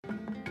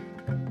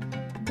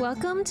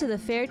Welcome to the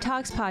Fair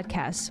Talks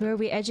podcast, where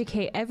we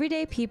educate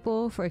everyday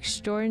people for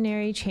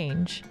extraordinary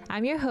change.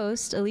 I'm your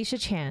host, Alicia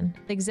Chan,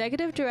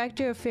 Executive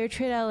Director of Fair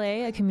Trade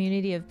LA, a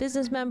community of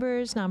business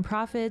members,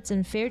 nonprofits,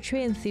 and fair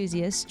trade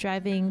enthusiasts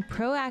driving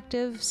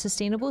proactive,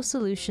 sustainable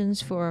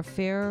solutions for a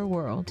fairer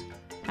world.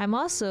 I'm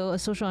also a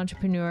social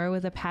entrepreneur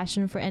with a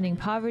passion for ending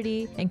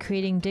poverty and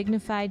creating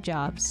dignified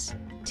jobs.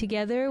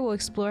 Together, we'll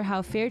explore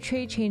how fair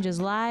trade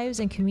changes lives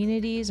and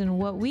communities and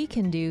what we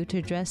can do to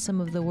address some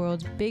of the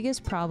world's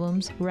biggest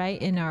problems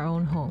right in our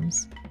own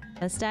homes.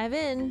 Let's dive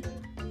in.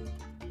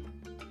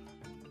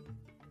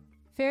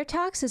 Fair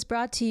Talks is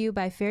brought to you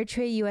by Fair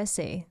Trade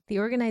USA, the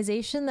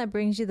organization that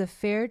brings you the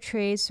Fair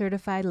Trade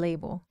Certified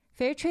label.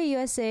 Fair Trade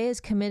USA is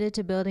committed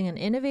to building an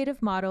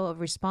innovative model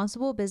of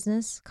responsible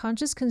business,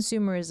 conscious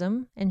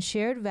consumerism, and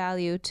shared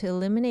value to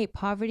eliminate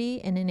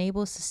poverty and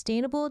enable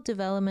sustainable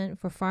development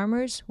for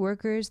farmers,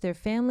 workers, their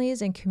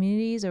families, and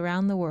communities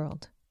around the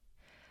world.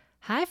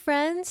 Hi,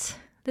 friends!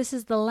 This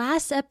is the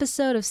last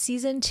episode of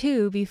Season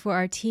 2 before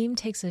our team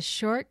takes a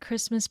short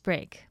Christmas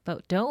break.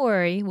 But don't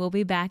worry, we'll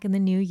be back in the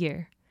new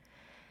year.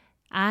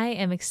 I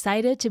am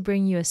excited to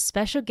bring you a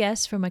special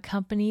guest from a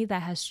company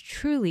that has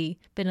truly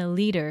been a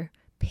leader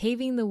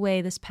paving the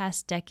way this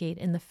past decade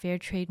in the fair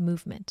trade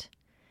movement.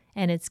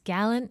 And it's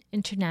Gallant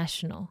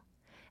International,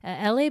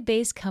 a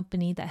LA-based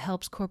company that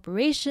helps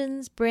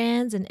corporations,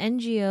 brands, and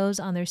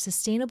NGOs on their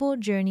sustainable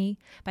journey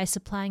by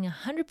supplying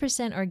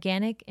 100%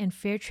 organic and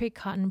fair trade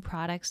cotton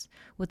products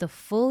with a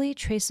fully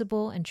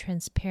traceable and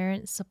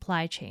transparent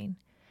supply chain.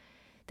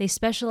 They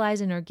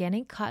specialize in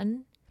organic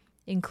cotton,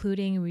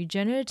 including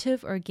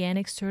regenerative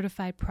organic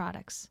certified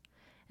products,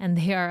 and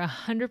they are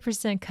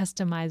 100%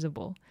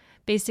 customizable.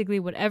 Basically,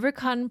 whatever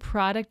cotton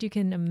product you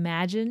can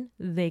imagine,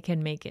 they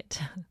can make it.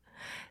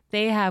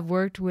 They have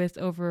worked with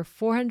over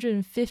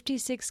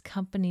 456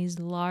 companies,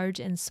 large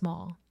and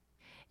small.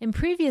 In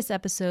previous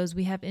episodes,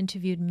 we have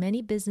interviewed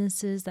many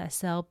businesses that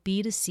sell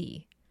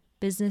B2C,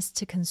 business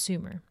to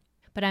consumer.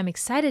 But I'm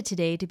excited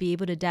today to be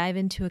able to dive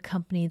into a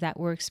company that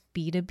works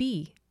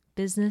B2B,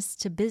 business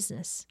to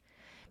business.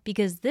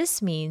 Because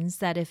this means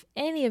that if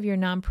any of your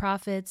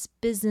nonprofits,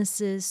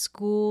 businesses,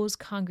 schools,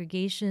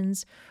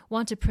 congregations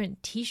want to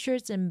print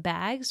t-shirts and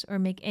bags or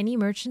make any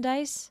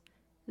merchandise,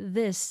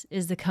 this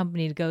is the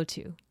company to go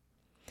to.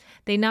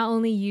 They not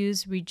only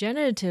use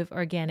regenerative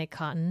organic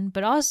cotton,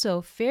 but also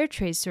fair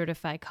trade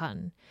certified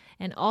cotton,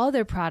 and all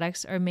their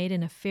products are made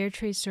in a fair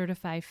trade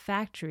certified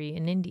factory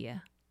in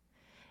India.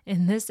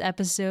 In this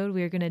episode,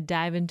 we are going to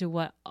dive into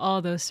what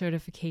all those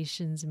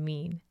certifications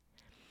mean.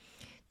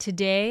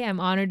 Today, I'm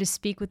honored to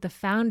speak with the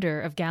founder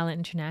of Gallant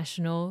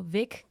International,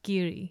 Vic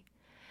Giri.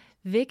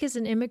 Vic is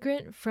an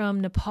immigrant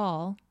from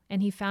Nepal,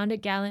 and he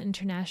founded Gallant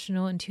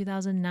International in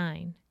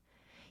 2009.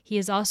 He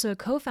is also a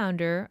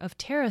co-founder of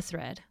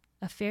TerraThread,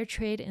 a fair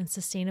trade and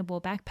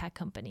sustainable backpack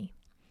company.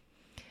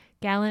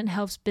 Gallant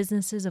helps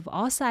businesses of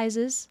all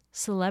sizes,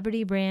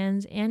 celebrity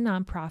brands, and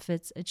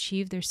nonprofits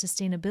achieve their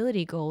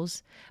sustainability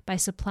goals by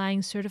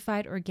supplying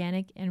certified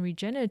organic and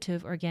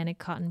regenerative organic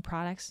cotton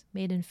products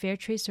made in fair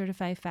trade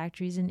certified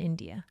factories in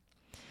India.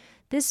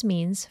 This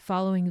means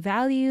following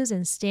values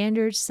and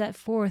standards set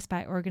forth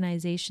by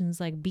organizations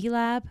like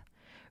B-Lab,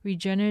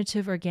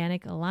 Regenerative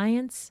Organic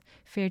Alliance,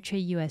 Fair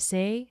Trade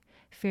USA,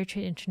 Fair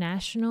Trade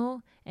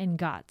International, and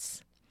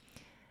GOTS.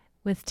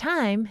 With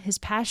time, his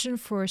passion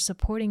for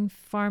supporting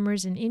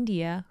farmers in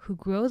India who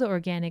grow the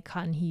organic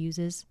cotton he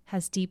uses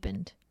has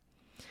deepened.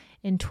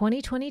 In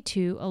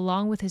 2022,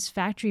 along with his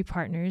factory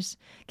partners,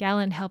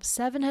 Gallant helped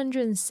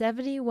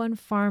 771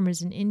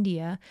 farmers in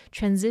India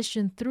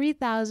transition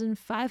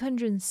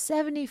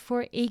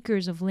 3,574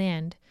 acres of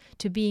land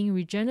to being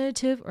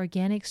regenerative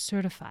organic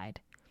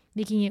certified,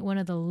 making it one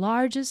of the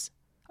largest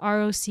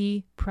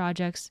ROC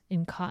projects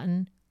in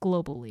cotton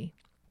globally.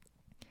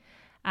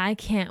 I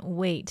can't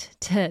wait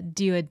to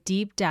do a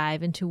deep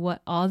dive into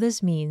what all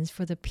this means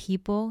for the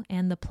people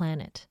and the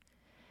planet.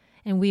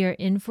 And we are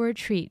in for a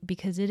treat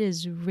because it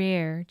is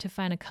rare to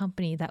find a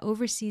company that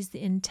oversees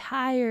the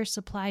entire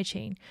supply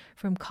chain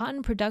from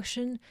cotton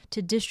production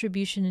to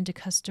distribution into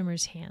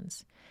customers'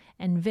 hands.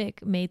 And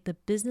Vic made the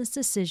business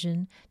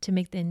decision to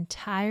make the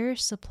entire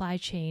supply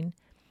chain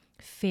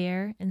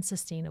fair and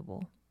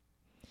sustainable.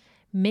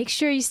 Make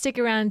sure you stick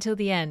around until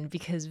the end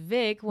because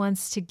Vic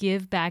wants to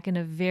give back in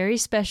a very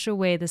special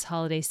way this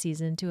holiday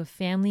season to a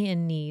family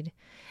in need.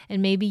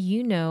 And maybe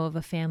you know of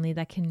a family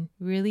that can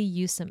really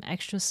use some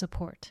extra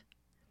support.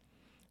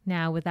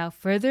 Now, without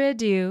further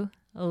ado,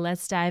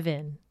 let's dive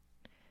in.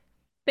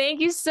 Thank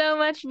you so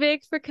much,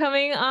 Vic, for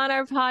coming on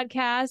our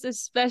podcast,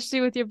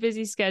 especially with your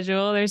busy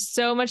schedule. There's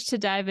so much to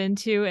dive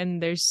into, and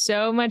there's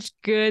so much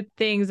good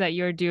things that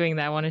you're doing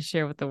that I want to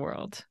share with the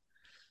world.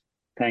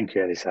 Thank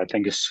you, Elisa.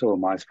 Thank you so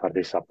much for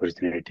this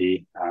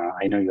opportunity.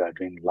 I know you are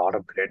doing a lot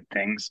of great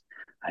things.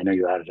 I know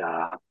you are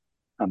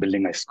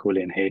building a school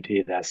in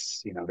Haiti.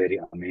 That's very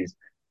amazing.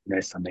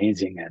 It's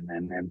amazing,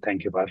 and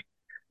thank you for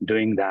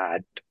doing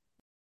that.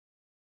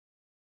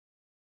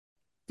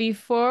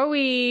 Before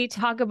we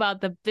talk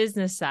about the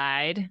business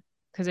side,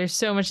 because there's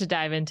so much to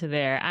dive into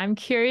there. I'm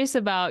curious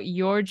about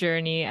your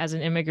journey as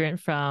an immigrant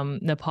from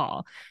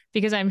Nepal,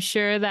 because I'm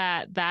sure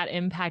that that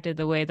impacted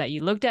the way that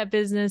you looked at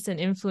business and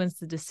influenced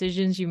the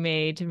decisions you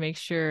made to make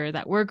sure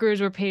that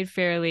workers were paid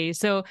fairly.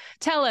 So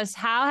tell us,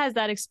 how has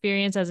that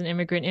experience as an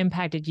immigrant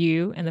impacted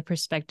you and the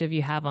perspective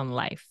you have on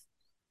life?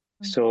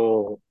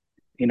 So,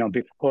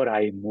 before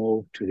I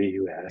moved to the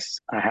US,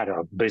 I had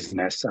a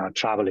business, a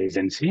travel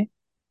agency.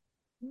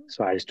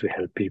 So I used to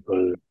help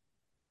people,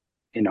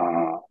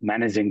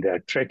 managing their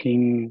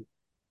trekking,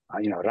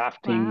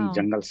 rafting, Wow.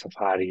 jungle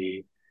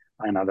safari,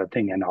 and other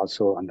thing. And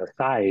also on the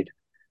side,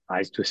 I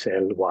used to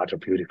sell water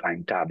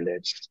purifying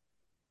tablets.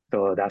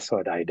 So that's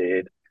what I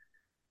did.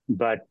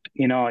 But,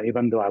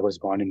 even though I was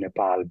born in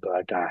Nepal,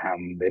 but I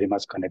am very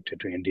much connected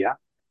to India.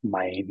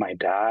 My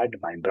dad,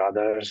 my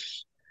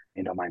brothers,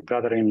 my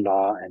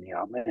brother-in-law,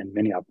 and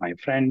many of my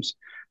friends,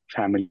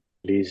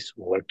 families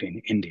worked in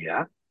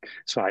India.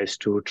 So I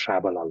used to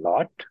travel a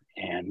lot,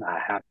 and I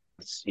have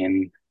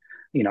seen,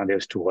 they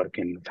used to work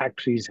in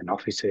factories and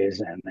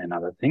offices and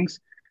other things.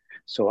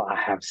 So I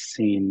have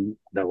seen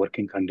the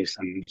working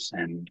conditions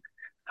and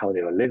how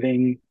they were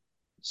living.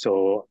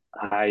 So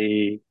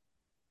I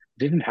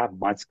didn't have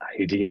much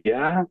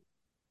idea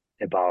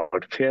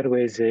about fair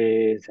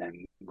wages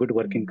and good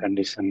working Mm.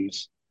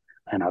 conditions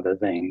and other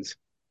things.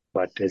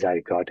 But as I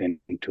got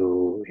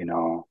into,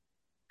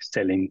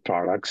 selling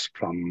products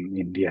from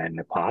India and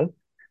Nepal,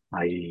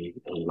 I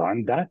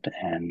learned that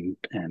and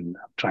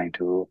trying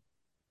to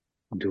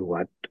do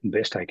what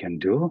best I can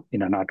do,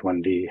 not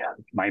only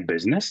help my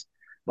business,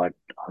 but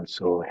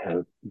also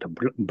help the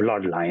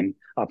bloodline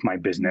of my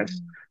business,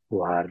 Mm.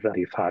 who are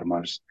the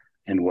farmers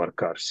and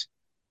workers.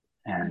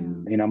 Yeah.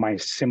 And, my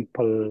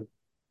simple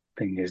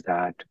thing is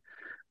that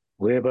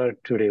whoever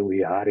today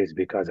we are is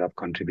because of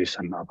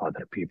contribution of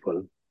other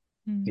people.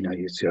 Mm.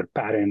 It's your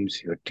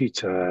parents, your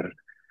teacher,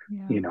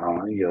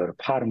 Yeah. your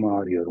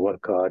farmer, your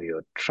worker,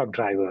 your truck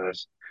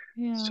drivers.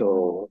 Yeah.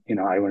 So,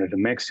 I wanted to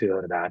make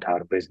sure that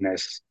our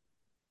business,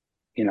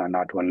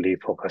 not only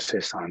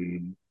focuses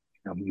on,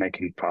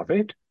 making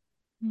profit,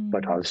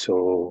 but Mm.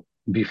 also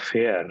be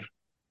fair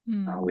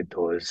Mm. with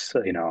those,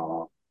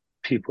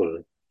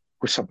 people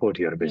who support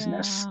your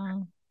business.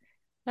 Yeah.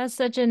 That's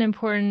such an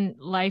important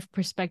life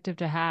perspective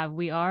to have.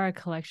 We are a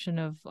collection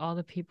of all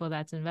the people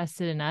that's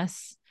invested in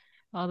us,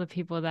 all the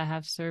people that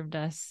have served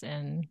us,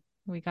 and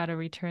we got to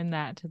return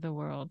that to the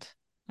world.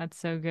 That's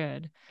so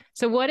good.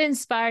 So, what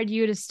inspired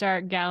you to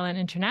start Gallant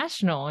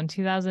International in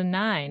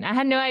 2009? I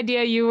had no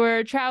idea you were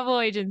a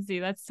travel agency.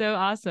 That's so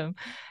awesome.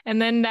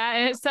 And then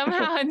that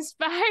somehow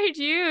inspired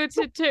you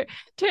to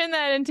turn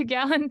that into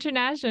Gallant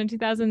International in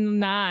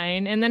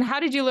 2009. And then how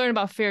did you learn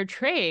about fair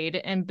trade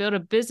and build a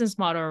business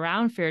model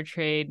around fair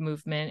trade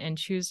movement and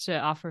choose to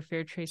offer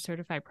fair trade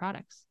certified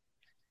products?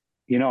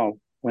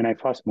 When I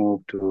first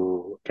moved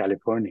to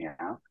California,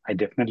 I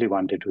definitely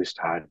wanted to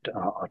start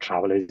a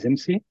travel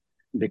agency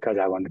because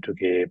I wanted to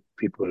give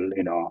people,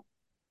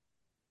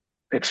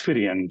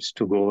 experience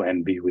to go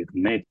and be with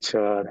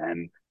nature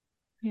and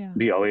Yeah.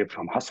 be away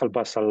from hustle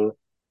bustle,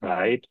 Yeah.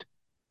 right?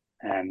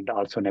 And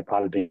also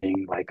Nepal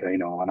being like,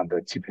 one of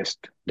the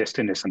cheapest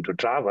destination to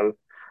travel,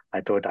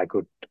 I thought I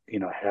could,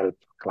 help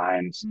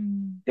clients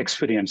Mm.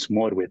 experience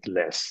more with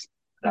less,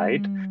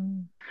 right?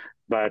 Mm.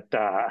 But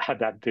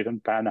that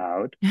didn't pan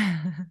out.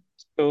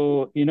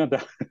 So, I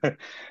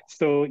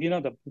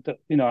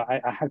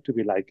have to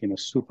be like,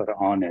 super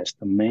honest.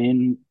 The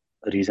main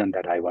reason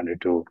that I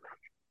wanted to,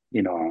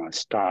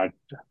 start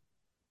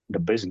the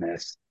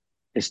business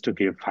is to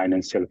give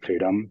financial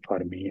freedom for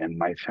me and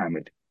my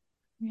family,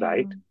 Yeah.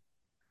 right?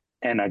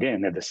 And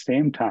again, at the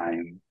same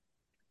time,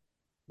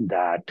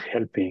 that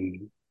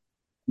helping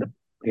the,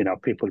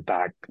 people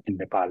back in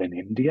Nepal and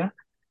India,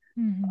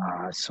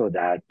 Mm-hmm. so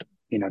that,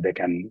 they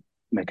can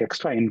make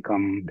extra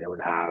income. They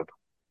will have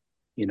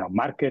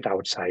market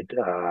outside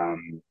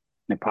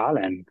Nepal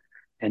and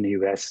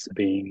US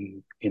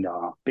being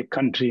big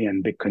country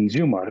and big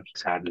consumer.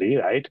 Sadly,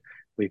 right?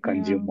 We Yeah.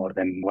 consume more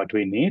than what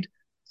we need.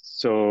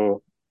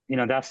 So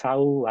that's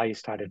how I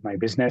started my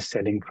business,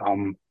 selling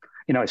from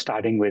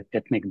starting with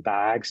ethnic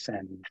bags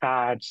and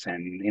hats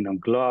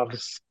and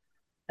gloves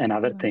and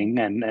other Wow. thing.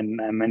 And I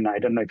mean, I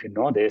don't know if you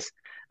know this.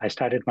 I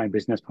started my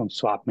business from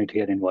swap meet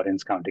here in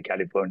Warrens County,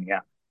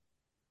 California.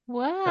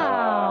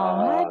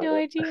 Wow. I had Uh, no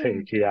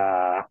idea.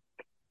 yeah,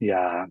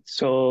 yeah.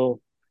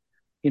 So,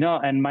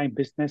 and my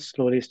business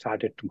slowly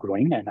started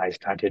growing and I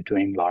started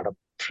doing a lot of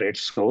trade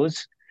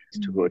shows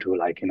to go Mm. to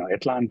like,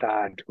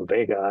 Atlanta, to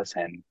Vegas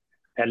and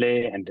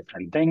LA and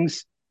different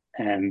things.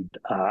 And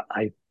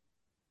I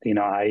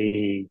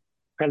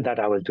felt that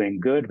I was doing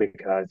good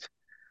because,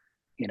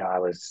 I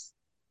was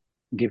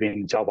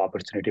giving job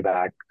opportunity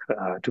back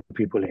to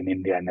people in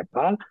India and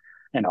Nepal.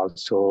 And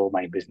also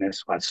my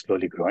business was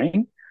slowly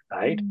growing,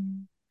 right?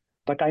 Mm.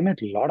 But I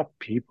met a lot of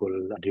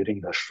people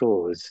during the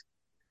shows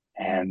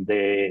and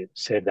they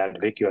said that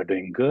Vic, you are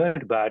doing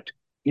good, but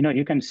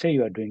you can say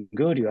you are doing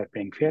good, you are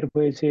paying fair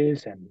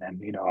wages and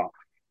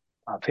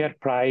a fair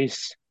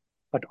price,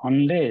 but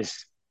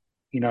unless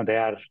they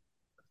are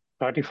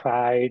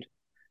certified,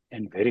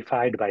 and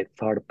verified by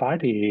third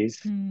parties,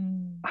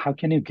 Mm. how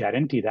can you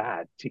guarantee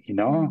that?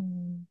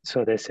 Mm.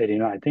 So they said,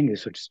 I think you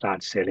should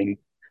start selling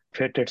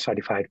fair trade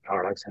certified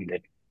products. And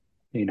they,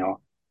 you know,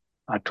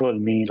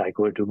 told me like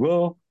where to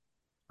go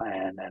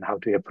and how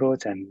to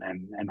approach and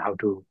how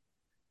to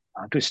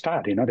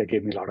start. They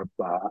gave me a lot of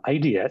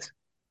ideas.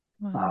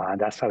 Wow.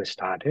 That's how it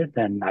started.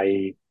 Then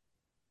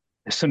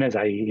as soon as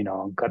I,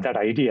 got that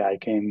idea, I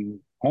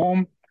came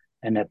home.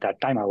 And at that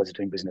time, I was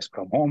doing business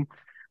from home.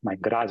 My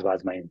garage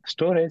was my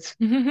storage,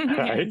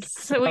 right? Yes.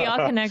 So we all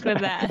connect with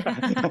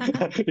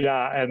that.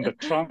 Yeah, and the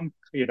trunk,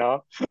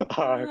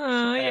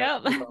 Oh,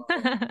 yep.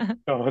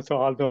 so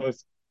all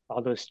those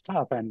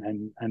stuff.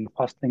 And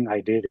first thing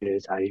I did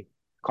is I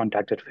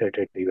contacted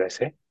Fairtrade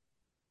USA,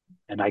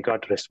 and I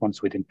got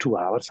response within 2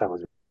 hours. I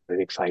was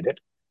very excited,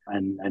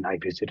 and I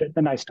visited.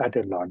 And I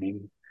started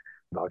learning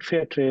about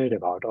fair trade,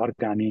 about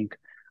organic,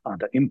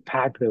 the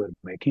impact they were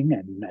making,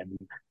 and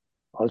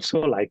also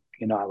like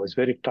I was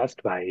very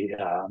touched by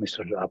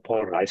Mr.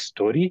 Paul Rice's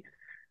story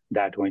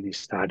that when he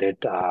started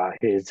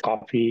his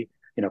coffee,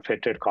 fair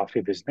trade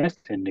coffee business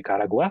in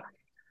Nicaragua,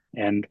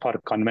 and for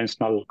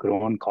conventional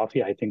grown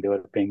coffee, I think they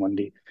were paying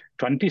only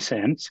 20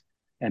 cents,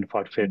 and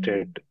for fair Mm.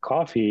 trade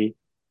coffee,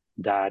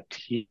 that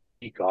he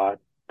got,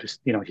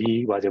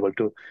 he was able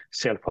to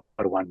sell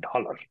for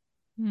 $1.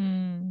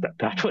 Mm.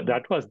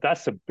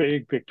 That's a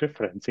big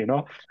difference,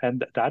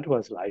 and that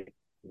was like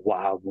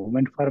wow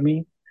moment for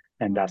me,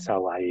 and Wow. that's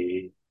how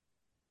I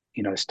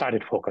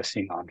started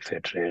focusing on fair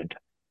trade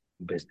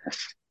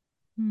business.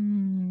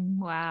 Mm.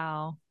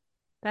 Wow.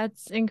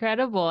 That's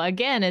incredible.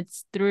 Again,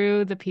 it's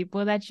through the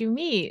people that you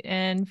meet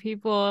and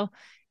people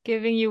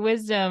giving you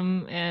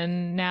wisdom,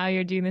 and now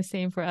you're doing the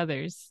same for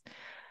others.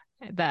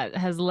 That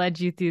has led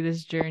you through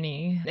this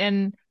journey.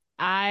 And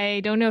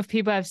I don't know if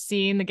people have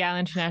seen the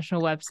Gallant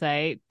International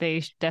website.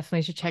 They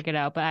definitely should check it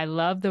out. But I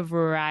love the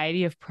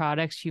variety of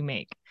products you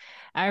make.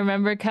 I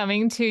remember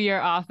coming to your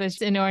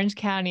office in Orange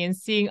County and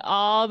seeing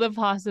all the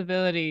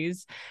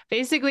possibilities.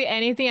 Basically,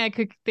 anything I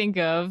could think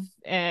of,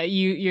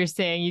 you're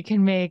saying you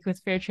can make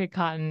with fair trade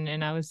cotton,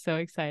 and I was so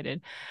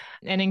excited.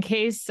 And in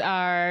case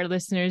our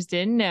listeners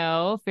didn't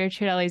know,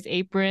 Fairtrade LA's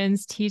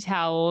aprons, tea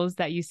towels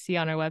that you see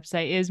on our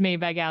website is made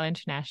by Gallant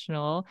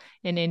International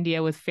in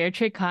India with fair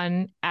trade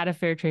cotton at a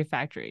fair trade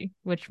factory,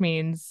 which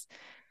means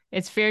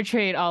it's fair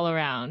trade all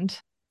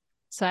around.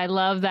 So I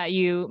love that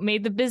you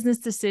made the business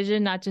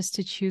decision not just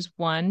to choose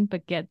one,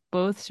 but get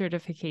both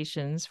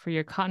certifications for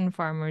your cotton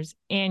farmers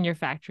and your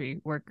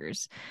factory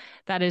workers.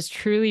 That is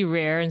truly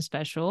rare and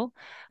special.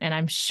 And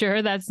I'm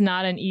sure that's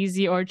not an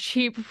easy or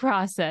cheap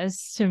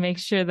process to make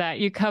sure that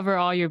you cover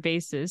all your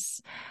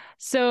bases.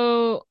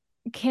 So,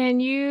 can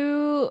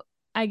you,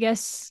 I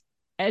guess,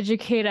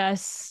 educate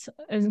us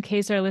in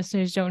case our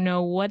listeners don't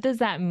know, what does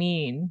that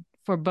mean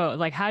for both?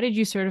 Like, how did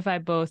you certify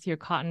both your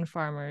cotton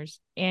farmers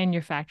and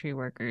your factory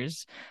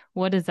workers?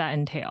 What does that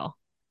entail?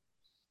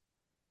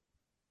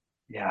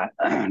 Yeah,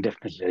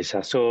 definitely,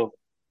 Lisa. So,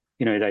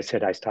 as I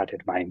said, I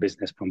started my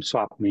business from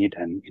swap meet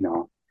and,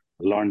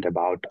 learned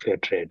about fair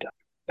trade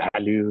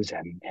values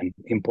and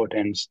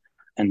importance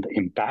and the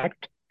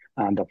impact.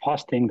 And the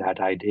first thing that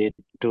I did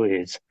do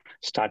is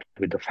start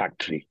with the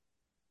factory,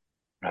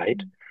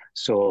 right?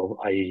 So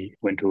I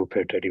went to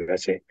Fair Trade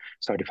USA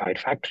certified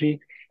factory,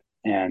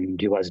 and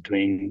he was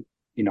doing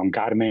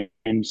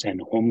garments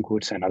and home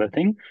goods and other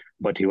thing,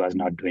 but he was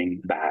not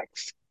doing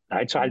bags,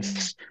 right? So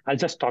I'll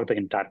just talk the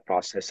entire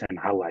process and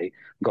how I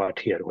got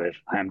here where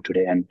I am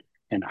today, and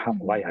Mm-hmm.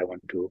 why I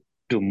want to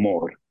do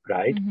more,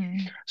 right?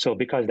 Mm-hmm. So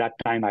because that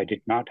time I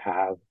did not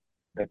have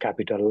the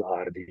capital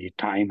or the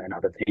time and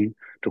other thing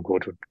to go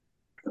to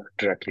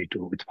directly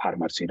to with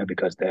farmers,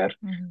 because there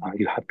Mm-hmm.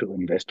 you have to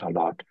invest a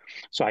lot.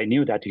 So I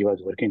knew that he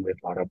was working with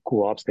a lot of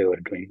co-ops. They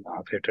were doing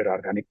filtered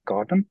organic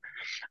cotton,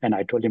 and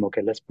I told him,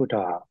 okay, let's put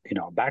a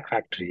bag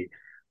factory.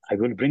 I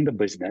will bring the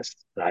business,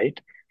 right?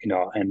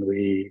 And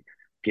we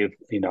give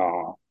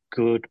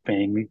good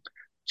paying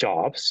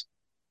jobs,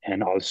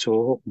 and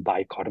also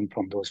buy cotton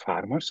from those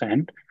farmers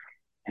and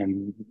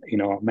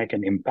make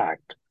an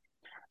impact.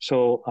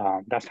 So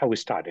that's how we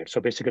started. So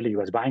basically, he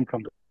was buying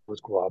from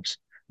those co-ops.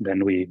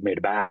 Then we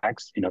made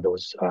bags,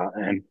 those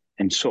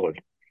and sold.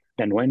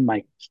 Then when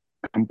my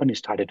company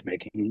started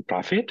making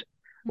profit,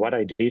 what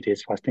I did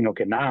is first thing,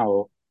 okay,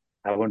 now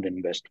I want to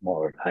invest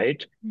more,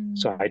 right?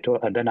 So Mm-hmm. I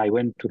told, and then I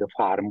went to the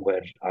farm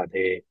where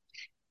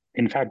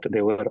in fact,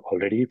 they were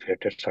already fair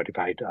trade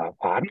certified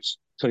farms.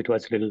 So it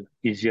was a little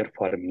easier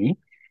for me.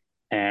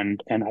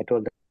 And I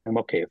told them,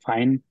 okay,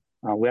 fine,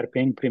 we are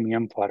paying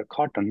premium for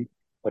cotton,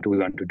 but we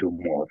want to do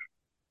more,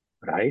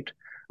 right?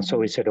 So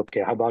we said,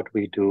 okay, how about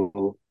we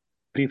do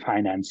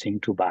pre-financing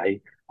to buy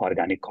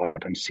organic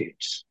cotton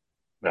seeds,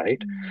 right?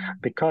 Mm-hmm.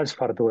 Because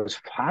for those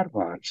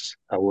farmers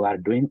who are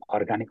doing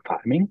organic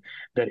farming,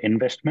 their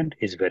investment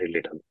is very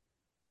little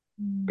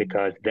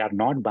because they are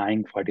not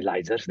buying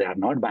fertilizers, they are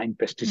not buying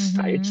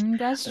pesticides. Mm-hmm.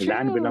 That's The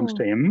land belongs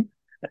to true. him,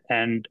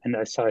 and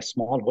as a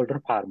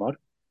smallholder farmer,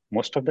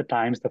 most of the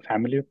times the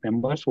family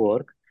members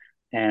work,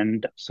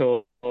 and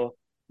so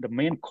the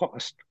main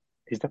cost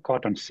is the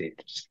cotton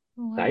seeds.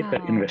 right? The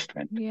Wow.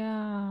 investment.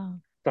 Yeah.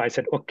 So I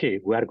said, okay,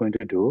 we are going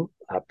to do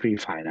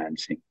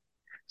pre-financing.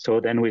 So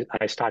then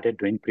I started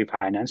doing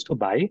pre-finance to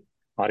buy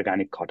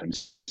organic cotton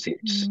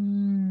seeds,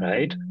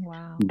 right?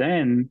 Wow.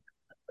 Then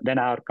then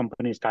our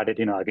company started,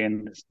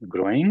 again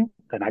growing.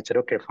 Then I said,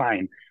 okay,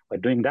 fine, we're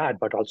doing that,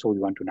 but also we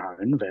want to now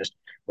invest.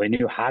 When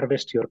you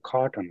harvest your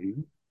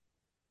cotton,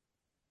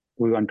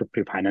 we want to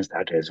pre-finance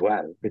that as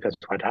well. Because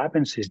what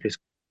happens is these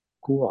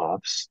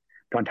co-ops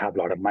don't have a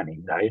lot of money,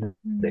 right?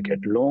 They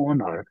get Mm,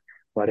 loan or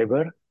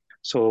whatever.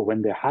 So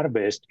when they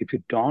harvest, if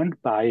you don't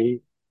buy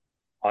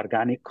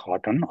organic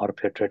cotton or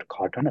fair trade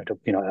cotton at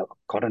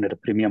cotton at a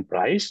premium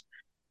price,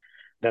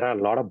 there are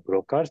a lot of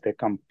brokers. They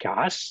come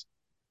cash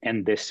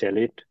and they sell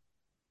it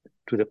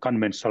to the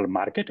conventional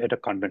market at a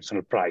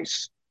conventional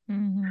price.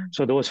 hmm.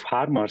 So those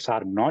farmers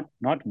are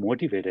not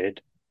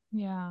motivated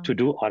Yeah. to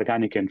do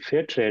organic and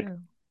fair trade,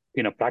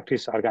 True.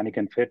 practice organic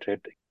and fair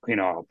trade,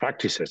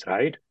 practices,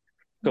 right?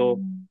 So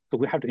Mm, so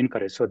we have to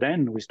encourage. So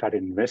then we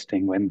started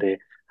investing when they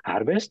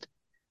harvest.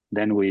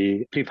 Then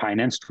we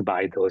pre-finance to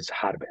buy those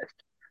harvest.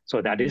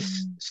 So that is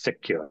mm,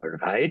 secure,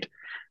 right?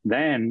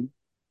 Then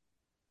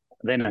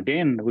then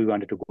again we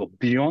wanted to go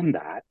beyond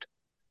that.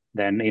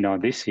 Then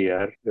this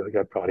year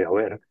you're probably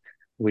aware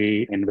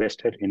we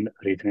invested in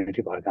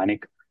regenerative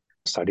organic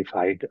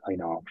certified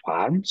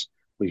farms.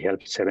 We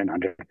helped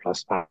 700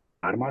 plus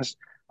farmers,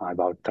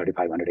 about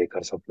 3,500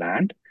 acres of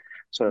land.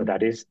 So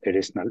that mm. is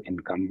additional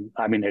income.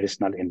 I mean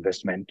additional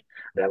investment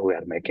that we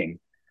are making.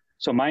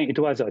 So it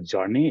was a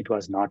journey. It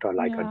was not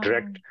like a Yeah.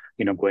 direct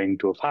going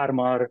to a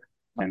farmer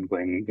and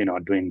going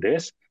doing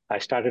this. I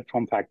started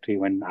from factory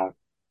when our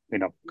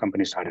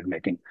company started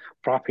making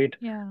profit.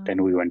 Yeah.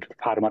 Then we went to the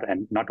farmer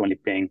and not only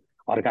paying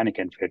organic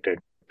and fair trade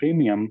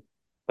premium,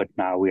 but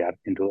now we are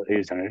into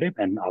regenerative,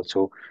 and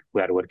also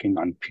we are working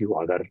on few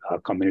other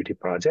community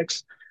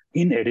projects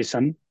in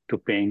addition to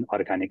paying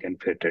organic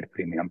and fair trade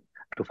premium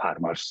to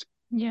farmers.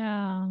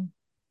 Yeah.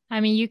 I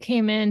mean, you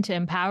came in to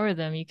empower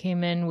them. You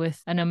came in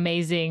with an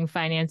amazing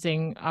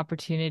financing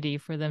opportunity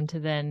for them to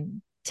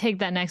then take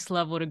that next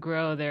level to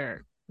grow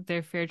their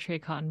fair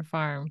trade cotton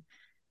farm.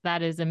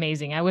 That is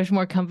amazing. I wish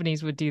more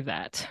companies would do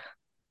that.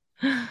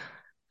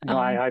 Um,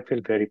 I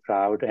feel very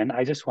proud, and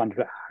I just wanted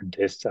to add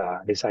this.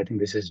 This I think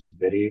this is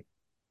very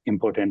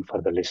important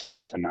for the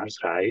listeners,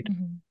 right?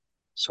 mhm.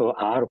 So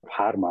our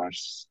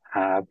farmers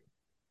have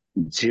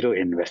zero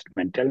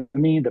investment. Tell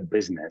me the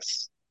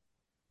business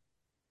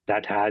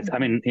that has, I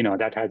Mhm. mean,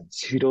 that has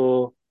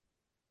zero,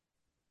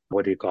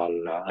 what do you call,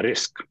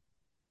 risk,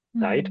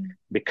 right? Mhm.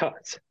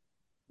 Because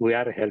we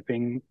are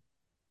helping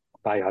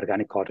buy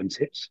organic cotton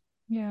seeds.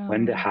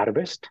 When they Yeah.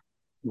 harvest,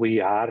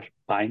 we are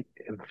buying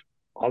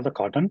all the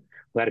cotton.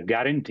 We are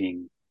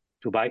guaranteeing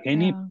to buy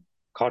any Yeah.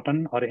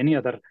 cotton or any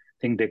other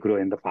thing they grow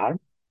in the farm,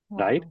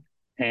 right? Wow.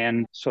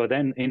 And so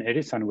then in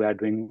addition, we are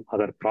doing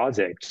other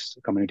projects,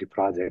 community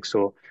projects.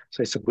 So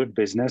it's a good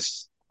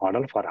business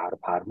model for our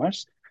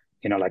farmers,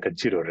 like a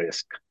zero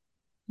risk.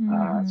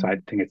 So I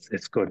Mhm. think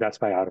it's good. That's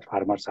why our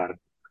farmers are,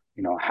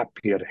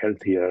 happier,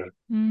 healthier.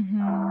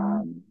 Mhm.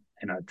 Um,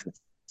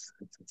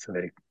 it's a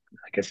very,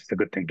 I guess it's a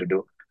good thing to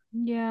do.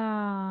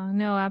 Yeah,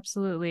 no,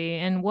 absolutely.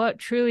 And what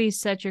truly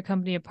sets your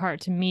company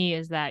apart to me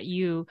is that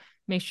you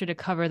make sure to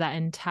cover that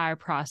entire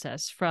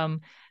process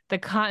from the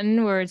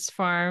cotton where it's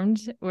farmed,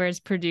 where it's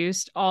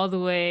produced, all the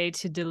way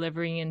to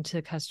delivering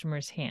into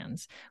customers'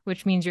 hands,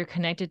 which means you're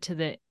connected to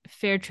the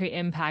fair trade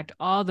impact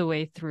all the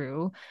way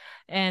through.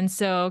 And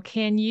so,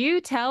 can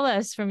you tell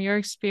us from your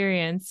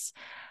experience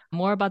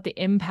more about the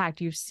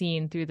impact you've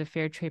seen through the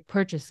fair trade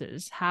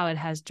purchases, how it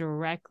has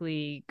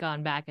directly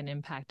gone back and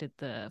impacted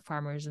the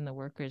farmers and the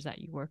workers that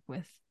you work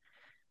with?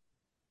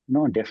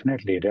 No,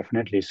 definitely,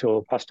 definitely.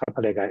 So first of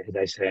all, as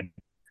I said,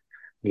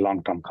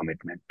 long-term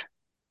commitment,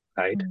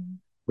 right? Mm,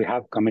 We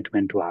have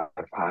commitment to our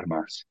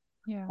farmers.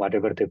 yeah.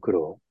 Whatever they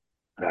grow,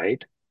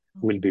 right,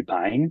 we'll be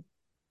buying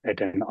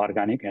at an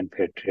organic and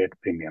fair trade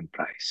premium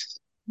price,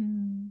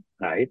 Mm,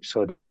 right?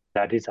 So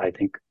that is, I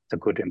think, the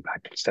good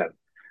impact itself.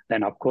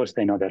 Then, of course,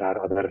 they know there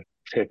are other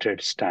fair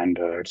trade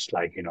standards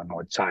like,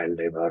 no child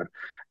labor,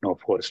 no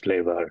forced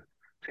labor,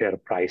 fair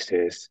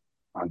prices,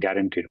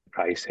 guaranteed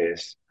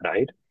prices,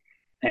 right?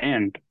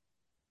 And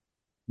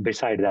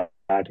beside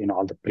that,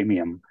 all the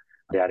premium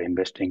they are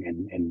investing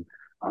in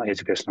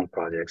educational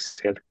projects,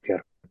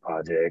 healthcare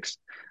projects.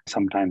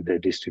 Sometimes they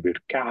distribute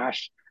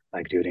cash,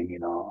 like during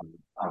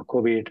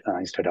COVID.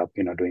 Instead of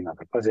doing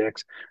other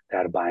projects, they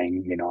are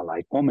buying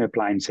like home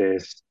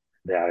appliances.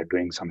 They are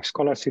doing some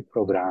scholarship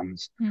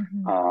programs,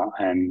 mhm,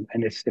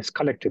 and it's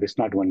collective. It's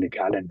not only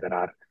Gallant. There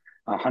are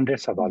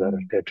hundreds of other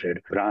mhm, fair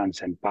trade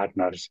brands and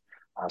partners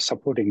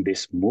supporting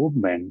this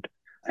movement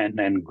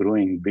and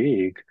growing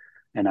big.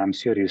 And I'm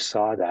sure you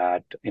saw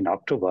that in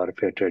October,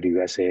 Fairtrade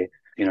USA,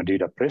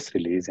 did a press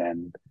release,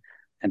 and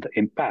the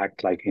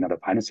impact, like the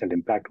financial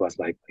impact was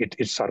like it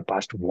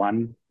surpassed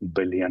 $1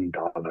 billion.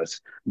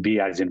 B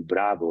as in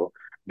Bravo.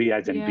 B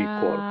as in B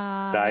Corp,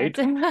 Yeah, right?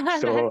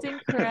 that's that's So,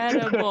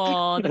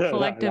 incredible. The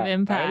collective right?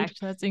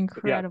 impact. That's Yeah,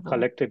 incredible.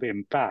 collective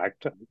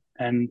impact.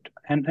 And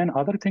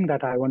other thing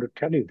that I want to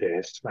tell you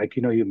this, like,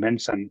 you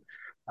mentioned,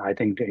 I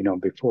think,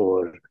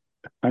 before,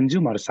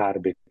 consumers are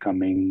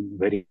becoming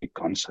very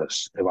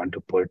conscious. They want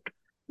to put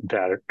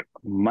their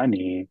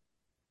money,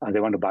 they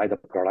want to buy the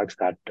products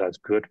that does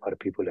good for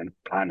people and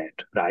planet,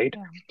 right?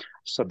 Yeah.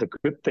 So the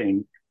good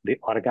thing, the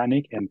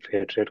organic and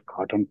fair trade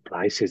cotton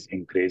price is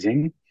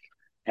increasing.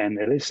 And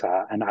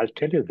Elisa, and I'll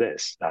tell you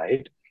this,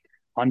 right?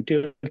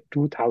 Until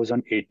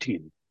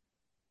 2018,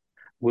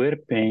 we're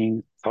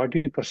paying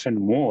 30%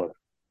 more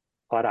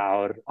for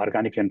our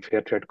organic and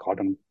fair trade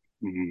cotton.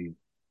 mm,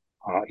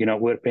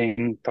 we're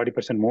paying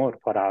 30% more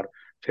for our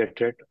fair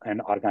trade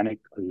and organic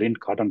lint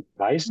cotton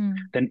price Mm.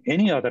 than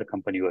any other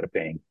company we're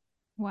paying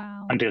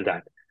Wow. until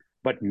that.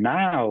 But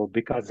now,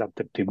 because of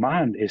the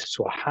demand is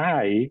so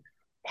high,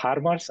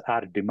 farmers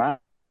are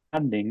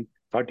demanding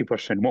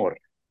 30% more.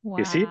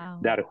 You see, Wow.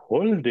 they're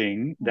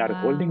holding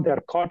Wow.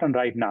 their cotton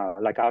right now.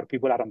 Like our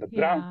people are on the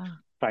ground Yeah.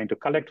 trying to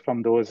collect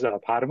from those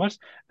farmers.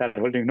 They're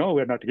holding, no,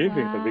 we're not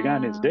giving. The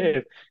vegan is Wow.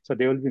 dead. So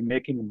they will be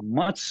making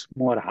much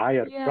more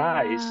higher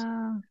price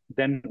Yeah.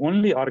 than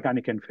only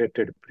organic and fair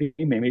trade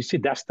premium. You see,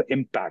 that's the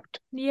impact,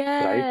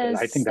 right? I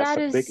Yes, think that's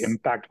that a big is.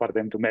 impact for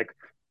them to make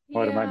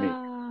more money.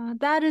 Yeah,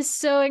 that is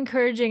so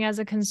encouraging as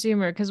a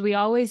consumer because we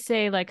always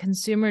say like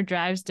consumer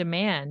drives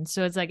demand.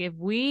 So it's like if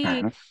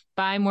we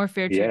buy more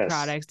fair trade Yes,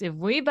 products, if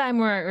we buy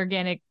more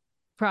organic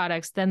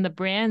products, then the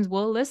brands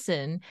will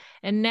listen.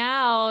 And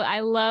now I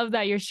love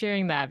that you're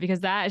sharing that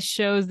because that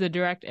shows the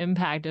direct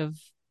impact of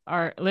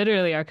our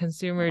literally our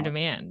consumer uh,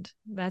 demand.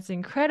 That's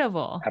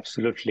incredible.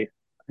 absolutely.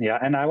 Yeah,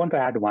 and I want to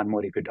add one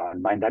more, if you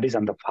don't mind. That is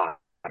on the farm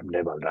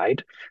level,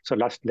 right? So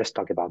let's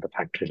talk about the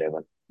factory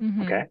level.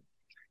 Mm-hmm. Okay.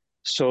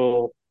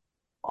 So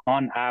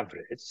on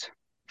average,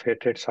 fair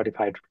trade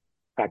certified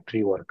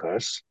factory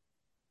workers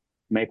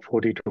make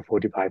 40 to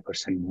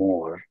 45%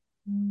 more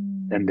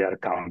than Mm, their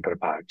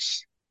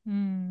counterparts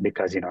mm,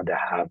 because they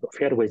have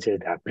fair wages,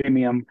 they have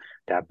premium,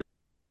 they have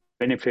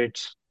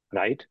benefits,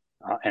 right?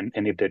 And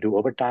if they do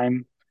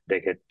overtime, they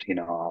get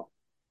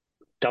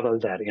double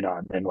their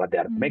than what they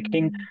are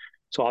making. mm.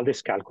 So all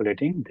this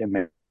calculating, they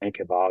make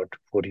about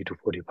 40 to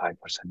 45%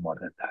 more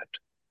than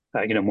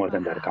that, more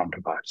than their Wow.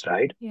 counterparts,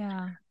 right?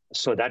 Yeah.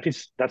 So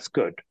that's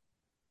good.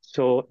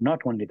 So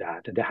not only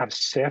that, they have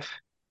safe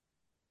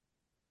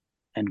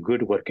and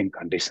good working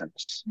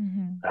conditions,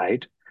 Mm-hmm.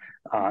 right?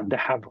 They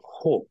have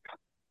hope,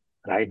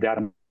 right? They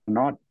are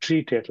not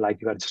treated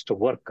like you are just a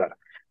worker.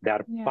 They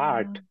are Yeah.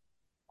 part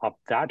of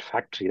that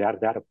factory. They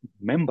are a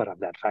member of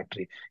that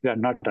factory. You are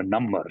not a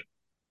number,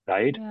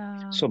 right?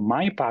 Yeah. So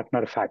my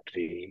partner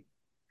factory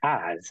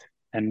has,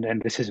 and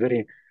this is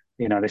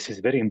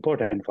very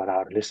important for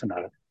our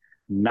listener,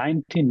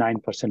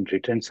 99%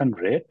 retention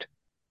rate,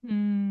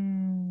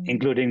 Mm.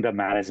 including the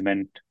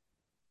management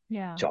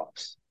Yeah.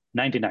 jobs.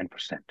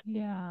 99%,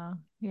 Yeah.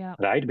 Yeah.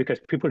 right? Because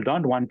people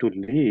don't want to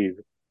leave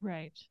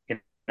Right.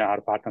 in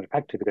our partner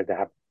factory because they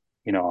have,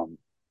 you know,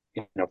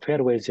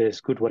 fair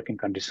wages, good working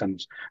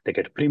conditions. They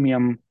get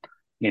premium,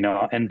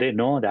 and they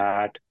know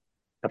that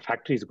the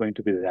factory is going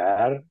to be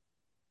there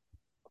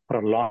for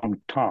a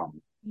long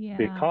term Yeah.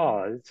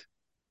 because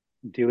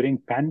during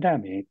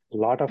pandemic, a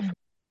lot of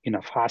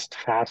Mm. fast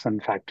fashion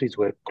factories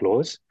were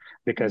closed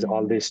because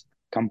all Mm. these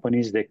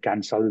companies they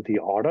canceled the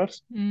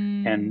orders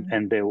Mm.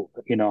 and they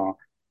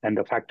and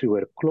the factory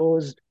were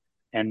closed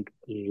and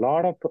a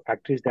lot of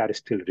factories they are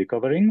still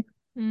recovering,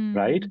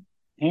 right? Mm.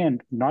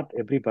 And not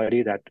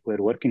everybody that were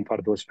working for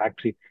those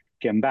factory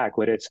came back,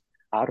 whereas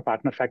our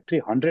partner factory,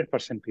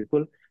 100%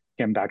 people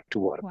came back to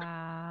work,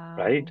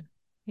 right? Wow.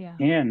 Yeah.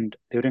 And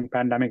during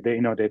pandemic, they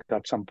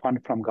got some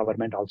fund from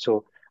government.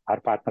 Also, our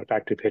partner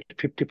factory paid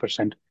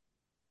 50%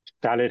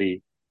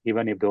 salary,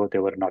 even if though they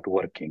were not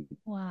working. You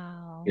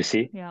Wow.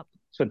 see, Yep.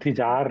 so these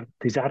are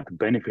the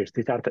benefits.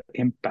 These are the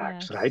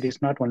impacts, right? Yes.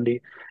 It's not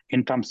only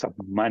in terms of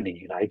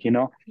money, like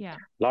Yeah.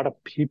 a lot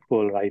of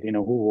people, right,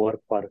 who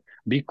work for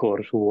B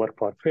Corps, who work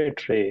for fair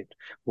trade,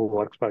 who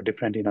work for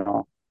different,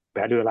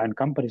 value aligned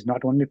companies,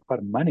 not only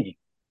for money,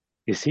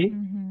 you see,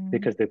 Mm-hmm.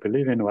 because they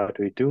believe in what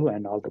we do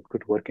and all the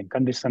good working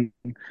condition,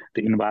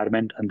 the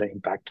environment, and the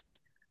impact,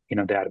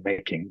 they are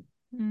making.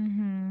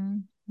 Mm-hmm.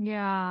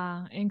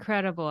 Yeah.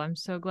 Incredible. I'm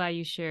so glad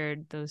you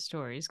shared those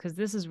stories because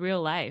this is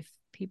real life.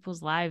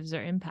 People's lives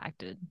are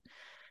impacted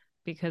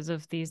because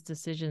of these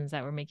decisions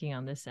that we're making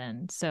on this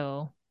end.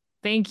 So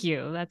thank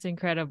you. That's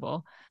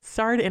incredible.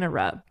 Sorry to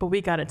interrupt, but we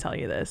gotta tell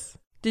you this.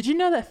 Did you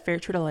know that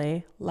Fairtrade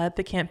LA led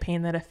the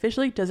campaign that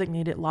officially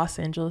designated Los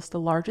Angeles the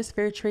largest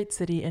fair trade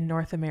city in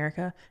North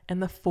America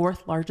and the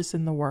fourth largest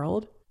in the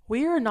world?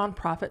 We are a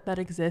nonprofit that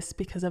exists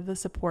because of the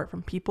support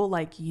from people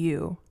like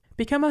you.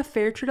 Become a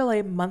Fairtrade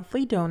LA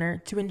monthly donor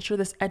to ensure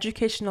this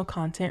educational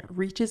content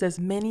reaches as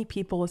many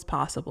people as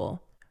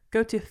possible.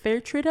 Go to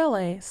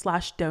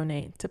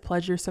fairtradela.donate to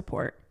pledge your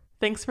support.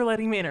 Thanks for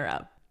letting me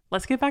interrupt.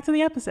 Let's get back to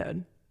the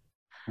episode.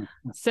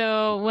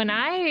 So when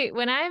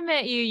I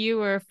met you, you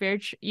were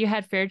you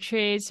had fair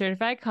trade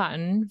certified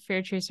cotton,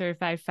 fair trade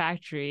certified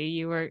factory.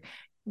 You were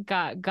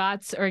got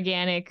GOTS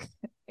organic,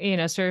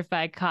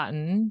 certified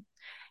cotton.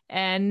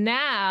 And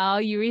now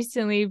you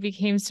recently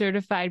became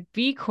certified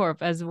B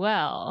Corp as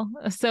well.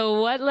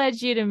 So what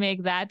led you to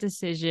make that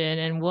decision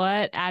and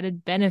what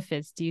added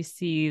benefits do you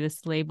see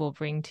this label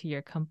bring to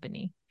your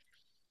company?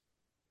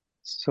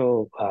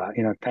 So,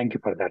 thank you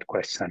for that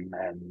question.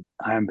 And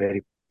I am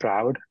very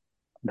proud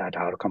that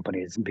our company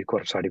is B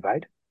Corp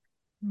certified.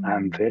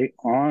 I'm Mm, very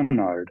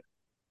honored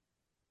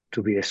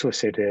to be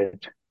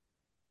associated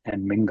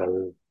and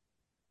mingle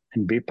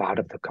and be part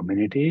of the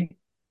community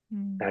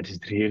mm, that is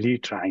really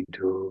trying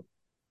to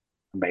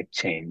make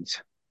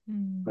change,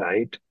 mm,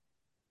 right?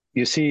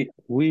 You see,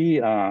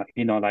 we,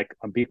 like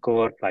a B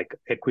Corp, like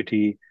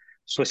equity,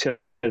 social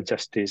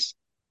justice,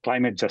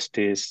 climate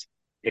justice,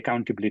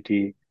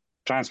 accountability,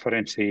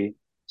 transparency,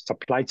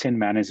 supply chain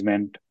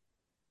management,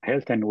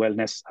 health and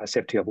wellness,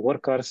 safety of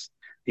workers,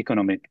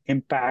 economic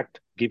impact,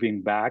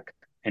 giving back,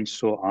 and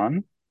so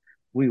on.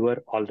 We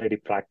were already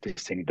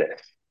practicing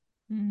this,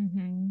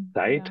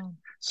 right? yeah.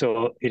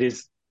 So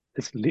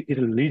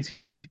it'll be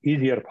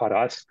easier for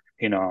us,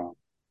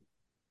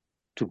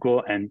 to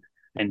go and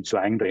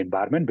join the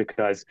environment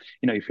because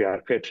if you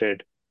are fair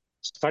trade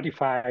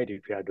certified,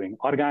 if you are doing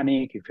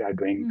organic, if you are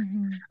doing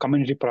Mm-hmm.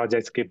 community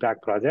projects, give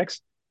back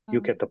projects, you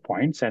Oh, get the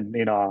points, and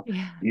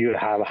yeah. you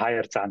have a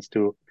higher chance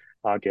to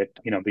get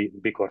be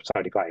B Corp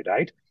certified,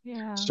 right?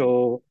 Yeah.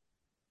 So,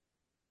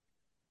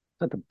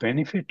 so the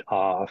benefit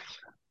of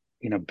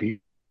B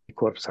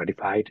Corp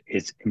certified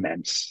is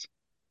immense.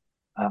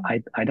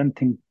 Mm, I don't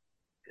think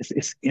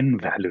it's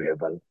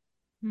invaluable.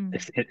 mm,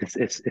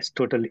 It's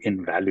totally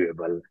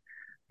invaluable.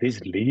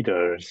 These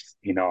leaders,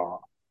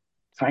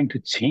 trying to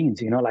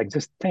change, like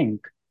just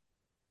think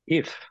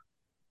if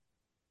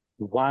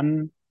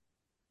one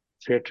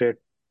fair trade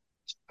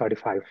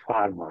certified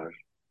farmer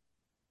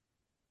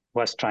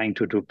was trying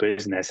to do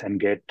business and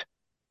get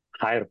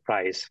higher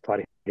price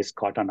for his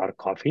cotton or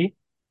coffee,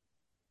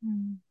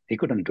 mm, he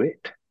couldn't do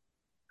it,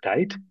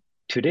 right? mm,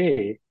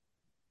 Today,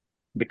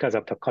 because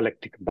of the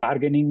collective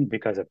bargaining,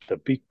 because of the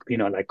big,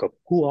 like a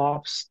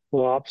co-ops,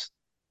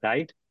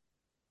 right?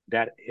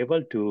 They're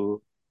able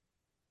to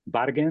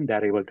bargain,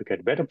 they're able to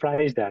get better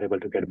price, they're able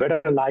to get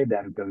better life,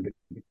 they're able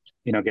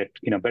to,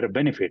 get, better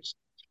benefits.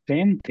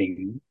 Same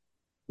thing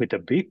with a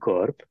B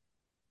Corp,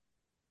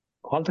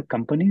 all the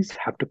companies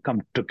have to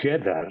come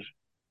together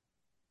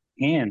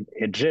and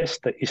address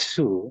the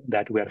issue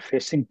that we are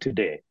facing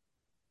today,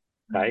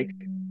 right?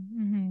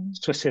 mm-hmm.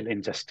 Social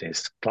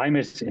injustice,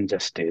 climate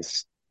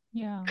injustice,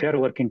 Yeah. fair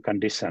working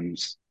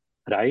conditions,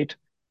 right?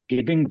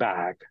 Giving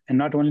back and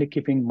not only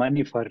keeping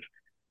money for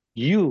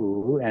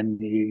you and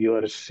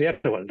your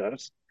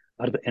shareholders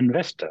or the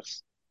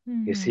investors,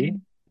 you see, Mm-hmm.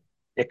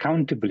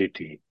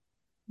 accountability.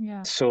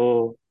 Yeah.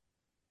 So,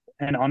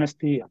 and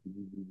honestly,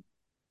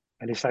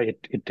 Alyssa,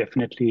 it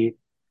definitely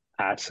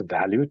adds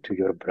value to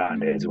your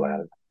brand as Mm-hmm.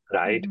 well,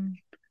 right? Mm-hmm.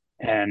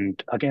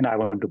 And again, I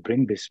want to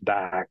bring this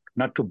back,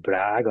 not to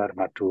brag or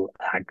not to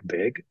act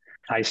big.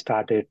 I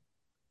started,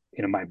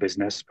 my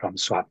business from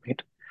swap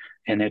meet,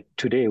 and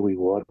today we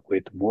work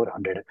with more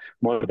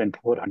than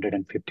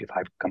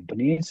 455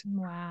 companies,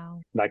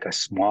 Wow. like a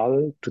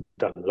small to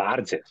the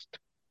largest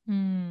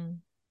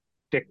Mm.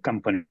 tech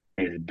companies,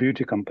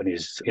 beauty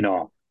companies,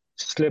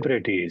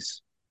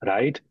 celebrities,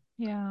 right?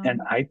 Yeah.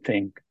 And I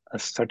think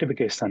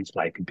certifications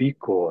like B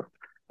Corp,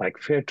 like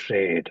Fair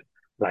Trade,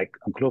 like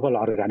Global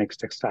Organic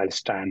Textile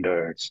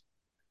Standards,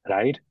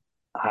 right,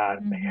 are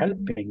Mm-hmm.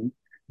 helping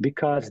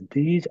because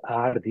these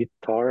are the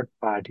third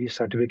party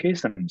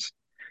certifications.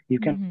 You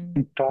can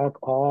Mm-hmm. talk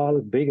all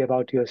big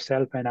about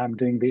yourself and I'm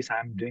doing this,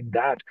 I'm doing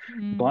that.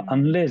 But Mm.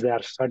 unless they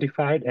are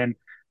certified and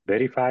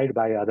verified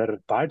by other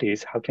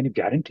parties, how can you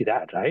guarantee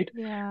that, right?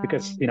 Yeah.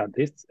 Because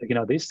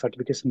this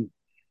certification,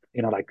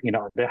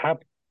 they have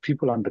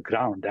people on the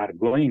ground,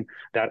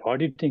 they're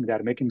auditing,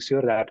 they're making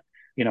sure that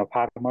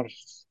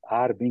farmers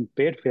are being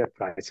paid fair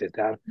prices,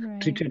 they're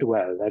Right. treated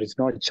well, there is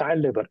no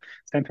child labor.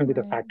 Same thing with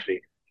the Right.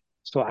 factory.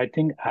 So I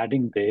think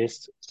adding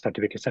this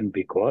certification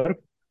B Corp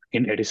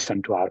in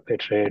addition to our pay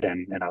trade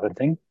and other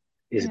thing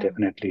is Yeah.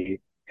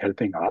 definitely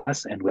helping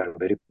us, and we are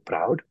very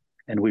proud,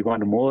 and we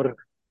want more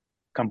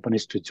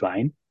companies to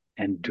join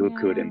and do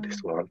good in Yeah.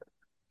 this world.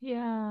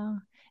 Yeah.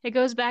 It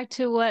goes back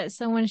to what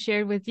someone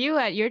shared with you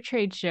at your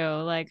trade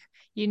show. Like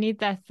you need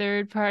that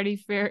third party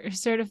fair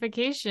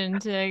certification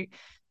to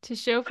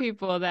show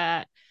people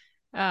that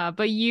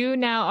but you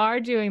now are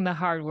doing the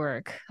hard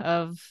work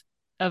of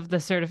the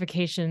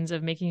certifications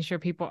of making sure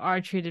people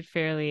are treated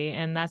fairly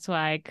and that's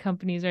why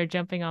companies are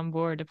jumping on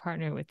board to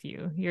partner with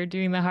you. You're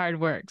doing the hard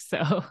work.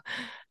 So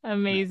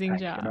amazing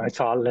Thank you. job. It's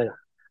all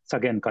it's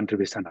again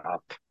contribution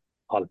of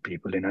all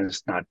people.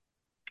 It's not.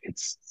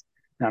 It's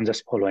I'm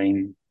just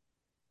following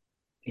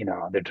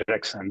the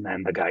direction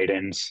and the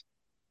guidance.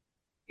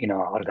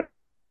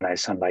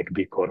 Organization like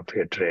B Corp,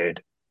 Fair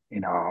Trade, you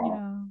know,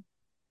 Yeah.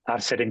 are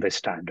setting the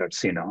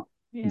standards. Yeah.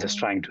 Just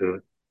trying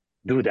to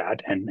do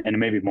that and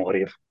maybe more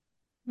if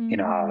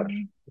our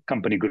Mm-hmm.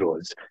 company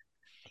grows.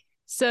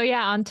 So,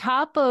 yeah, on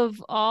top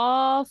of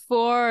all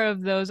four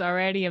of those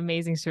already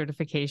amazing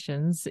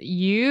certifications,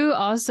 you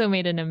also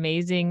made an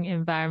amazing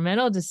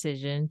environmental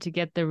decision to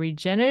get the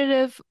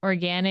Regenerative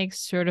Organic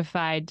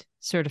Certified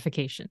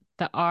certification,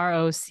 the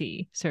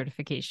ROC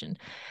certification.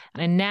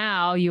 And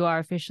now you are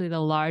officially the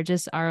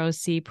largest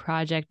ROC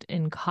project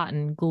in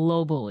cotton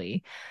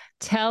globally.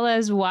 Tell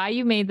us why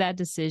you made that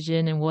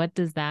decision and what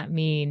does that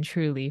mean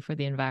truly for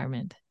the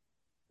environment?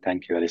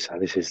 Thank you, Alyssa.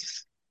 This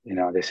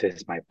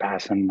is my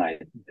passion.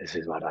 This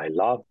is what I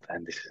love,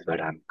 and this is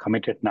what I'm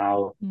committed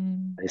now.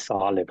 Mm. It's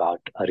all about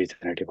a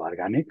regenerative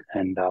organic.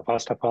 And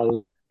first of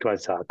all, it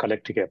was a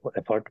collective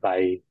effort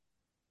by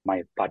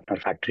my partner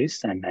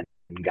factories and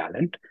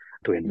Gallant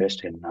to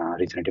invest in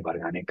regenerative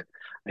organic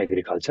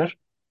agriculture.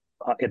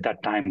 At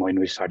that time, when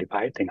we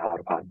certified, I think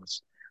our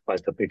farmers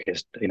was the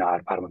biggest,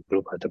 our farmer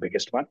group was the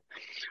biggest one.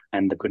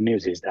 And the good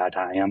news is that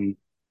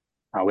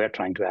we are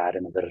trying to add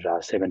another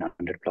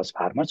 700 plus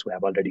farmers who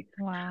have already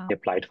Wow.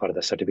 applied for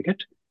the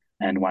certificate.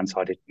 And once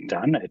audit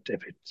done, if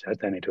it's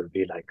then it will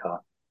be like a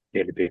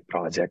really big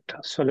project.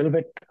 So a little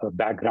bit of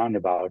background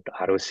about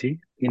ROC.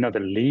 The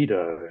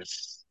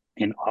leaders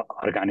in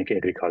organic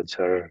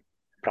agriculture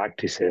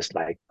practices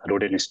like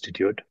Rodale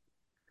Institute,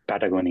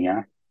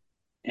 Patagonia,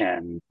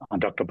 and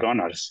Dr.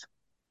 Bronner's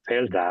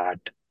felt that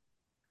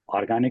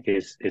organic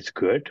is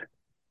good,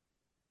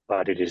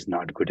 but it is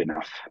not good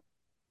enough,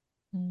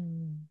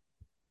 Mm.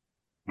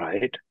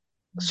 right?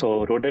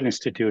 So Rodale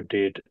Institute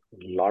did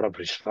a lot of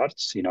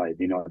research. They are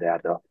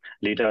the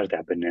leaders. They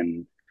have been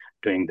in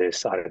doing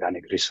this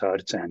organic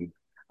research and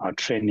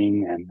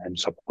training and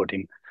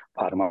supporting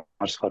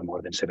farmers for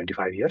more than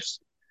 75 years.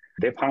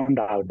 They found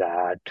out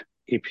that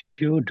if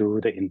you do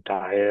the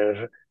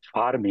entire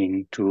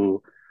farming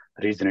to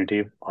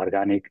regenerative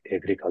organic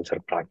agriculture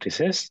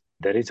practices,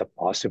 there is a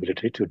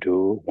possibility to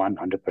do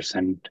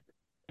 100%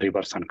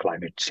 reverse on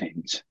climate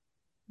change.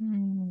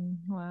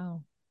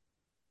 Wow.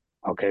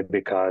 Okay,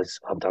 because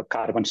of the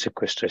carbon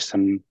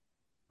sequestration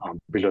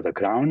below the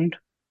ground,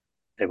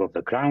 above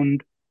the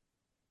ground,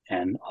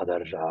 and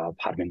other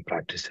farming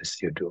practices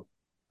you do,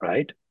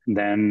 right?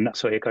 Then,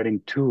 so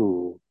according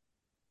to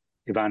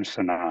Ivan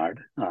Sonard,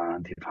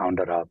 the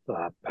founder of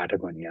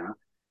Patagonia,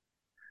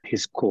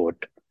 his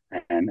quote,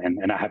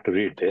 and I have to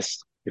read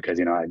this because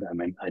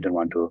I don't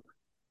want to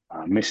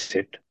miss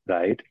it,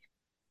 right?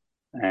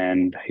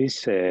 And he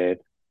said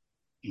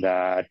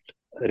that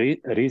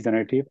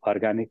regenerative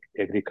organic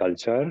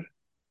agriculture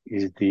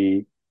is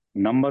the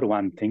number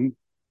one thing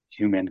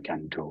human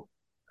can do.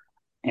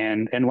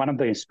 And one of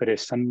the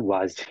inspiration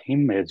was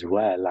him as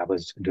well. I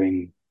was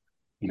doing,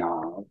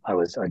 I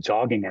was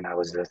jogging and I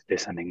was just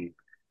listening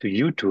to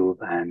YouTube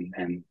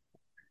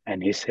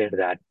and he said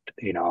that,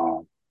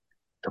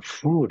 the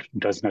food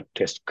does not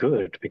taste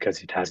good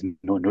because it has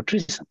no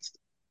nutrition.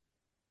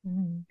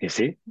 You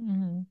see,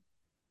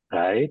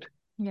 right?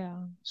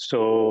 Yeah.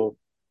 So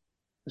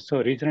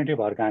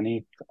regenerative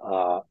organic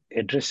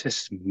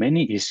addresses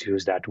many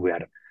issues that we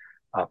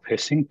are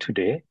facing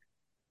today,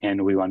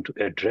 and we want to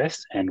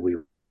address and we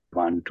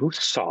want to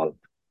solve.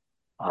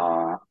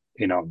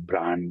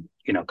 Brand,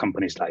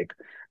 companies like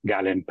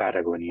Gallant,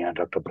 Patagonia,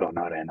 Dr.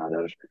 Bronner, and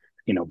other,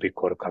 big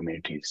core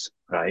communities,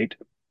 right?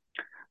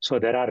 So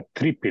there are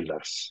three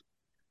pillars.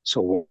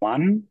 So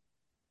one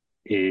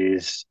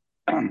is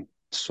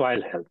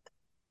soil health,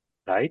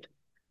 right?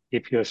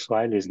 If your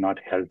soil is not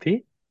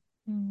healthy,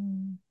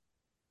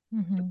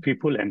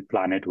 people and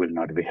planet will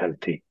not be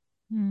healthy,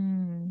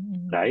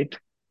 right?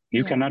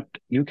 You cannot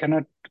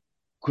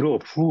grow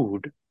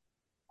food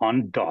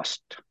on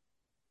dust.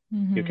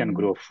 You can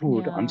grow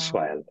food on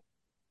soil,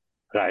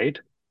 right?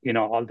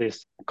 All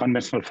this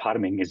conventional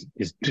farming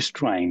is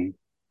destroying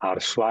our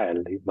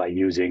soil by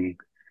using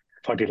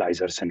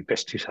fertilizers and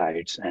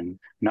pesticides, and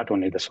not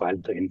only the soil,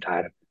 the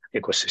entire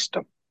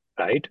ecosystem,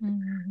 right?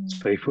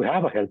 So if we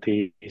have a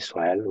healthy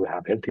soil, we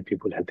have healthy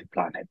people, healthy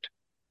planet,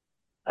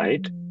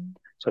 right?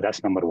 So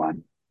that's number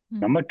one.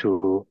 Number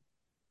two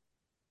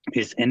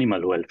is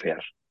animal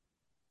welfare,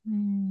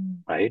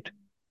 right?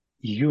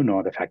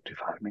 The factory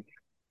farming.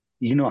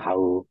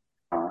 How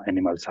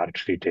animals are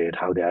treated,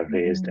 how they are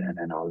raised,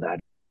 and all that,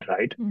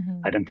 right?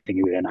 I don't think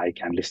you and I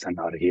can listen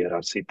or hear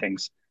or see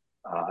things,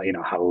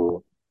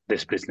 how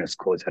this business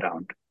goes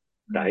around,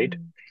 right?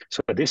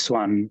 So this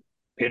one,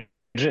 it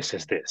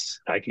addresses this.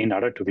 Like in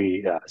order to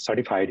be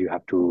certified, you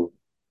have to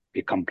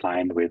be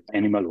compliant with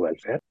animal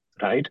welfare,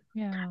 right?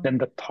 Yeah. Then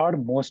the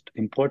third most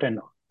important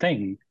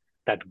thing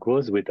that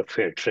goes with the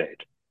fair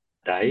trade,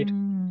 right?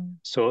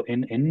 So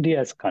in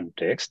India's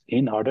context,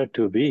 in order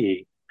to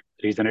be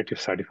regenerative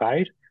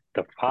certified,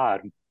 the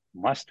farm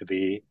must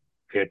be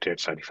fair trade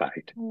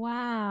certified.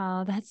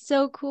 Wow, that's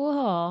so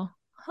cool.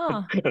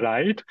 Huh.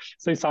 Right?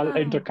 So it's all Wow.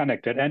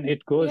 interconnected, and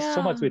it goes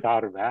so much Yeah. with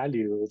our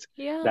values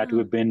that Yeah.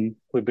 we've been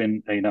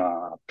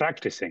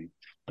practicing,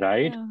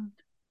 right? Yeah.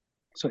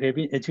 So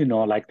as you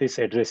know, like this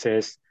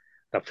addresses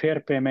the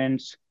fair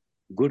payments,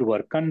 good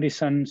work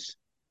conditions,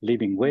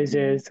 living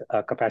wages,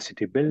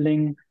 capacity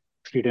building,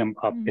 freedom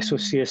of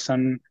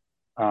association,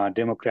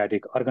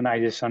 democratic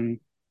organization,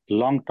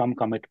 long-term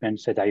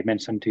commitments that I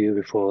mentioned to you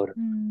before.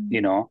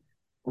 You know,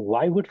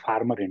 why would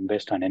farmer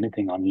invest on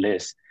anything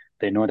unless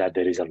they know that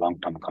there is a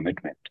long-term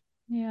commitment,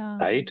 Yeah.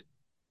 right?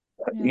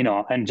 You Yeah.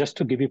 know, and just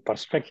to give you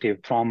perspective,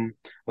 from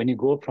when you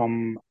go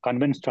from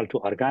conventional to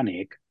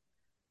organic,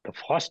 the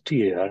first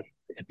year,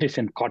 at least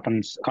in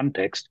cotton's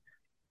context,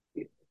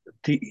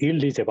 the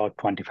yield is about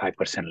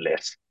 25%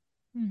 less,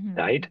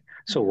 right?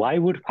 So Yeah. why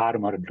would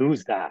farmer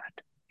lose that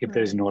if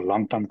there is Right. no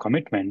long-term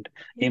commitment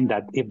in Yeah.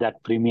 that if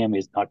that premium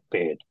is not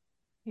paid,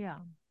 Yeah.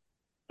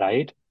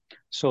 right?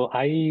 So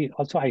I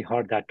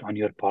heard that on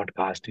your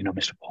podcast, you know,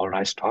 Mr. Paul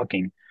Rice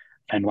talking,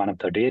 and one of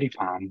the dairy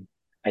farm,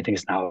 I think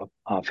is now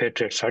fair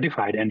trade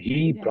certified, and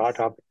he brought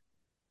Yes. up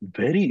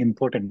very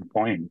important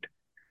point.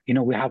 You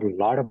know, we have a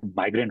lot of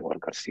migrant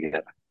workers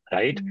here,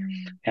 right? Mm.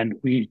 And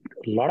a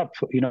lot of,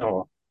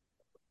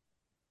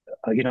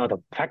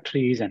 the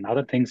factories and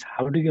other things.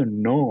 How do you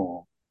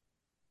know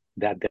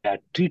that they are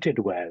treated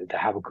well, they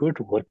have good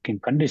working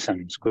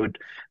conditions,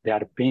 they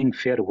are paying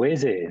fair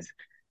wages,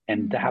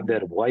 and they have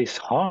their voice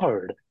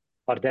heard,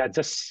 or they are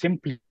just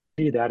simply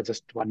they are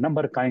just one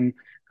number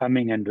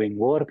coming and doing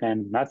work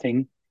and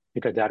nothing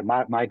because they are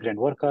migrant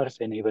workers,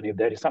 and even if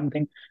there is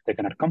something, they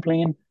cannot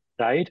complain,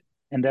 right?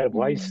 And their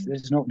voice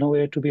is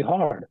nowhere to be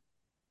heard.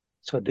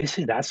 So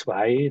that's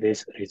why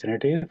this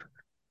regenerative,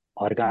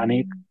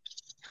 organic, Mm.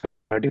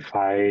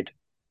 certified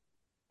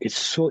is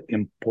so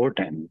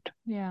important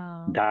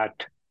Yeah.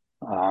 that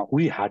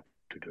we had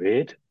to do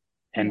it,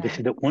 and this Yeah.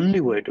 is the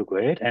only way to do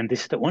it, and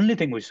this is the only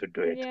thing we should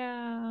do it.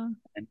 Yeah.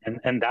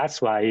 And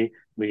that's why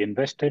we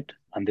invested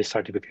on these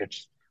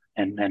certificates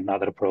and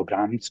other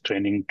programs,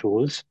 training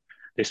tools.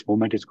 This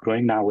movement is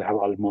growing now. We have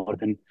all more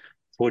than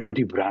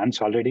 40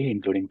 brands already,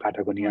 including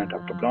Patagonia,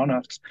 Dr. Wow.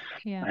 Bronner's,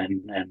 Yeah.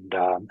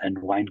 and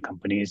wine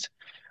companies.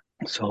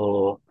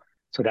 So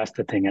that's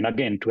the thing. And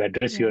again, to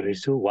address Yeah. your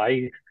issue,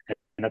 why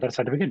another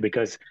certificate?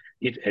 Because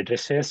it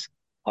addresses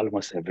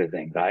almost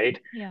everything, right?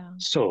 Yeah.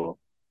 So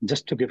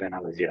just to give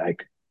analogy,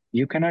 like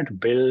you cannot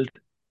build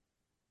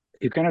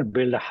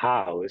a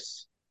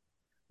house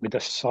with a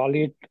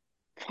solid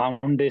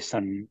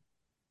foundation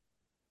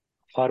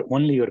for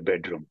only your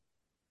bedroom,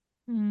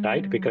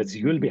 right? Because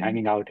you will be Mm-hmm.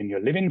 hanging out in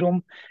your living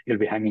room, you'll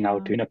be hanging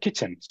out Yeah. in a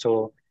kitchen.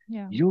 So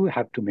Yeah. you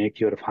have to make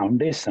your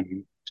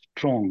foundation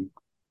strong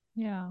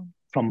Yeah.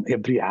 from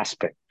every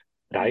aspect,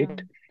 Yeah.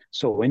 right?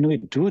 So when we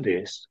do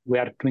this, we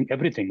are doing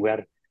everything. We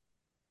are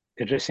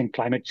addressing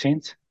climate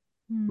change,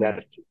 we Mm.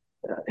 are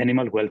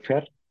animal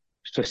welfare,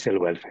 social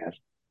welfare,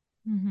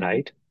 Mm-hmm.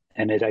 right?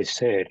 And as I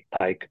said,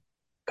 like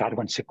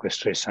carbon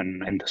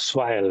sequestration and the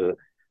soil,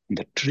 and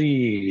the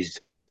trees,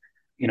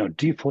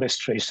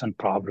 deforestation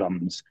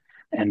problems,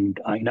 and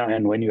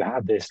when you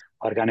have this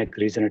organic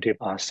regenerative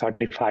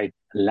certified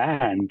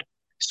land,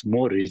 it's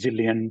more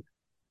resilient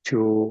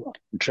to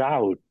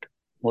drought,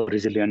 more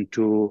resilient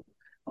to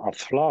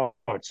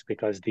floods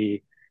because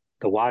the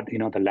water,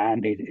 the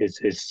land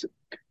is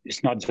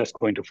it's not just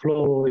going to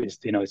flow,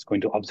 it's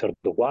going to absorb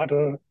the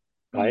water,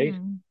 right?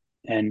 Mm-hmm.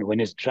 And when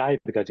it's dry,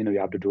 because you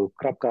have to do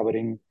crop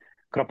covering,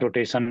 crop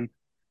rotation,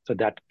 so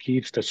that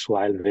keeps the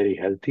soil very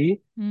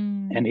healthy.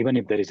 And Mm. even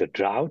if there is a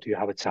drought, you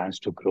have a chance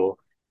to grow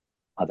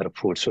other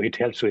food. So it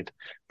helps with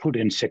food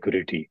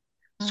insecurity.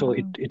 So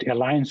it, Wow. it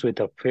aligns with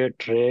the fair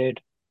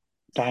trade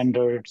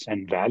standards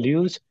and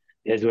values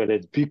as well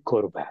as big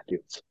core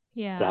values,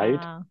 right?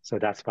 Yeah. So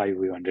that's why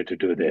we wanted to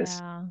do this.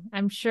 Yeah,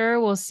 I'm sure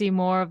we'll see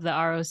more of the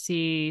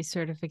ROC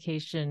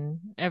certification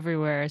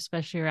everywhere,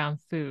 especially around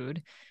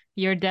food.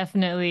 You're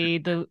definitely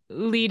the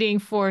leading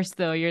force,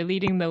 though. You're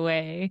leading the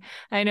way.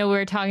 I know we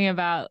were talking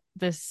about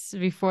this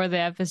before the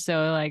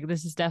episode. Like,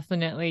 this is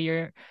definitely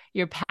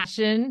your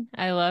passion.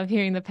 I love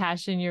hearing the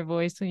passion in your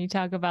voice when you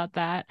talk about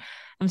that.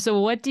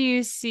 So what do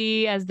you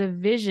see as the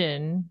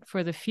vision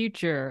for the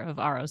future of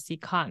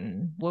ROC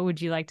cotton? What would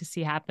you like to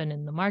see happen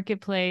in the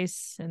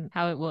marketplace and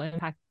how it will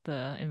impact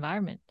the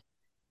environment?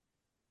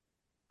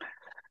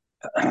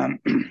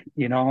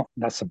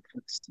 That's a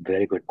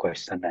very good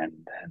question,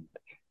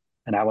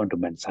 and I want to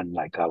mention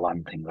like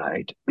one thing,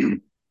 right?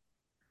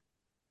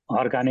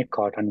 Organic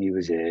cotton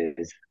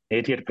uses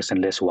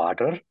 88% less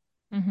water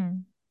Mm-hmm.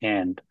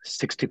 and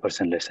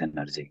 60% less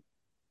energy,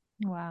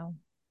 Wow.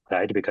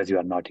 right? Because you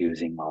are not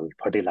using all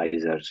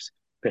fertilizers,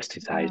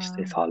 pesticides.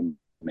 Yeah. It's all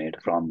made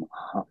from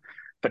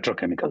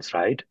petrochemicals,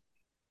 right?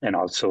 And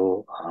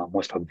also,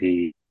 most of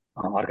the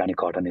organic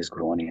cotton is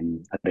grown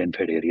in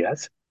rain-fed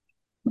areas,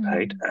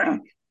 right?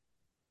 Mm.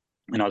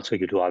 And also,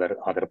 you do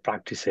other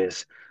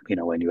practices.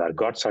 When you are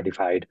God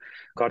certified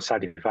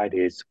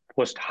is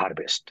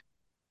post-harvest.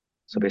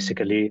 So Mm.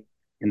 basically,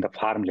 in the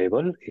farm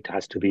level, it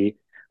has to be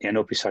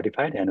NOP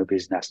certified. NOP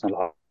is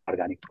National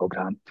Organic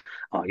Program,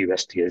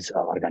 USDA's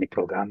organic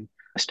program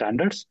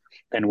standards.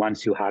 And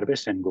once you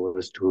harvest and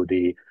goes to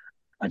the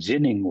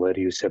ginning, where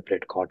you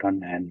separate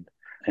cotton and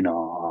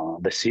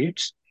the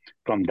seeds,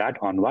 from that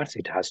onwards,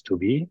 it has to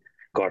be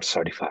God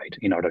certified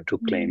in order to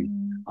claim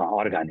Mm.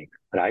 organic,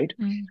 right?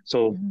 Mm.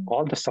 So Mm.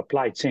 all the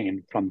supply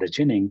chain from the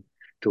ginning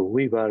to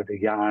weaver, the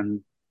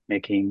yarn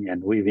making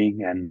and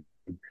weaving and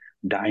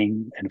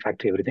dyeing, and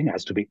factory, everything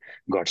has to be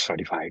got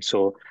certified.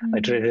 So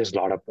it Mm. raises a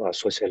lot of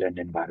social and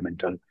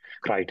environmental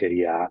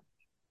criteria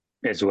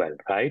as well,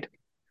 right?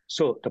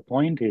 So the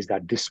point is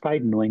that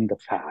despite knowing the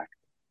fact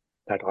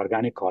that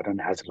organic cotton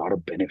has a lot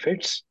of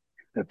benefits,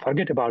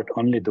 forget about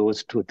only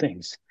those two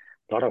things.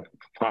 A lot of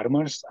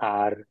farmers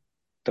are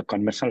the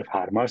conventional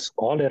farmers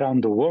all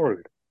around the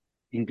world,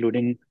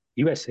 including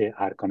USA,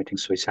 are committing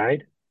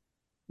suicide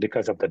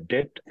because of the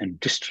debt and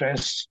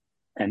distress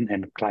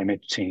and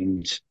climate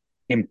change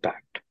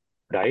impact,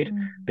 right?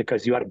 Mm.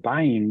 Because you are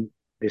buying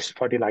these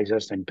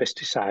fertilizers and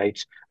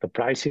pesticides, the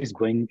price is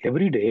going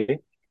every day,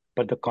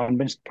 but the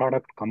convinced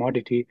product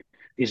commodity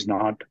is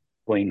not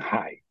going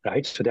high,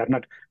 right? So they're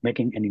not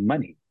making any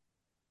money,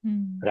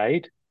 Mm.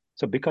 right?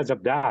 So because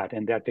of that,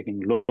 and they're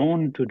taking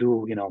loan to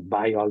do,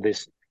 buy all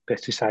these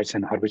pesticides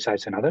and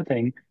herbicides and other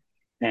things,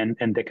 and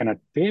they cannot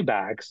pay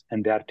backs,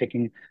 and they are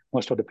taking,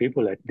 most of the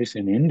people, at least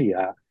in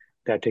India,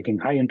 they're taking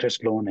high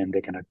interest loan and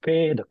they cannot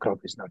pay, the crop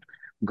is not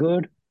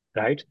good,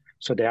 right?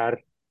 So they are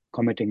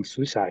committing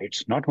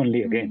suicides, not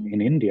only again in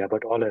Mm. India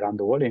but all around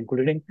the world,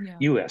 including Yeah.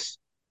 US,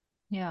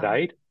 Yeah.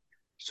 right?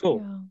 So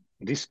Yeah.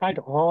 despite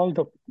all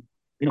the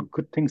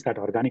good things that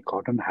organic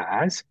cotton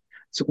has,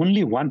 so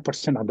only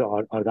 1% of the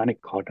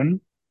organic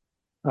cotton,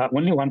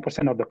 only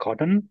 1% of the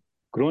cotton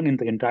grown in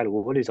the entire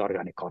world is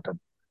organic cotton.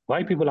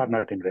 Why people Yeah. are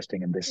not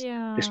investing in this,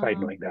 despite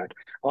Yeah. knowing that?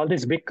 All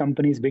these big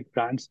companies, big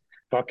brands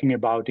talking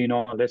about,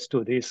 let's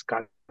do this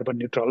carbon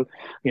neutral,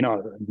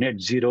 net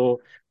zero,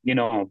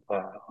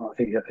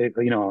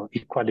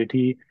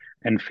 equality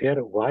and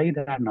fair. Why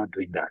they are not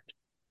doing that,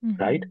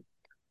 right?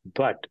 Mm-hmm.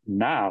 But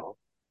now,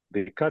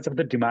 because of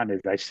the demand,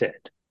 as I said,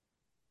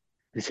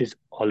 this is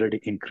already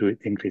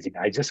increasing.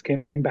 I just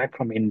came back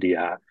from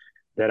India.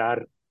 There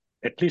are,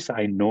 at least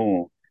I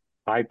know,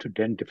 5 to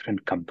 10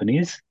 different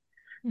companies.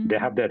 They Mm.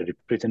 have their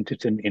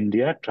representatives in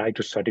India try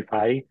to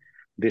certify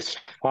this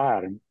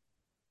farm,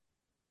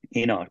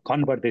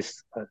 convert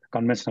this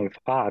conventional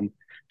farm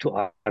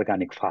to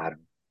organic farm,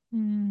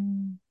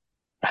 Mm.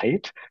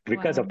 right?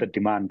 Because of Wow. the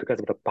demand, because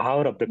of the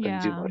power of the Yeah.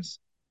 consumers,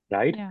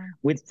 right? Yeah.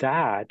 With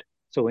that,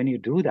 so when you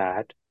do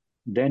that,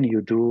 then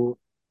you do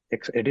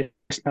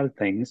additional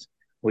things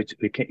which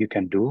you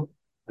can do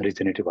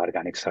regenerative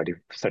organic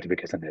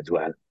certification as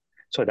well.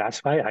 So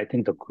that's why I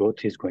think the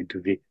growth is going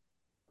to be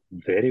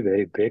very,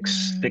 very big,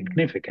 Mm.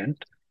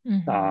 significant.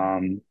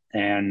 Mm-hmm.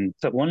 And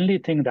the only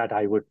thing that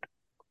I would,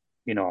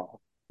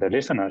 the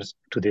listeners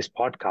to this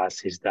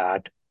podcast is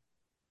that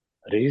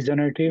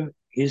regenerative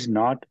is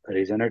not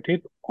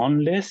regenerative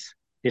unless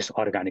it's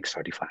organic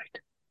certified.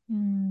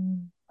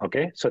 Mm.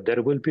 Okay, so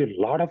there will be a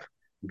lot of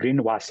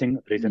greenwashing,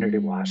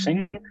 regenerative Mm.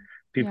 washing.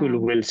 People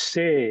Yeah. will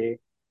say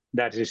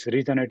that it's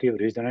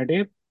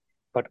regenerative,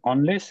 but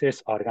unless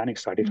it's organic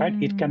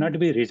certified, it Mm. cannot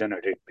be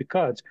regenerative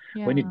because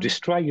when you Yeah.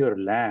 destroy your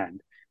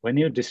land, when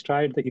you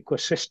destroy the Yeah.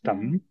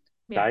 ecosystem,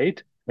 Yeah.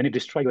 right? When you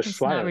destroy your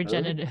It's not soil,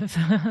 regenerative.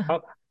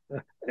 how,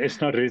 it's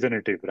not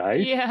regenerative,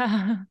 right?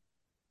 Yeah.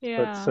 So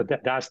Yeah.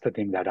 that's the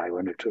thing that I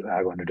wanted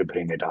to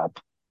bring it up.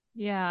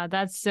 Yeah.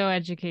 That's so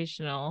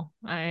educational.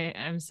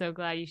 I'm so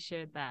glad you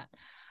shared that.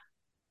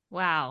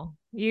 Wow.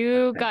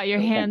 You Thank got your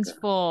you. Thank hands you.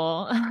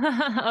 full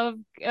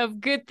of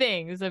good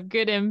things, of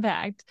good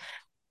impact.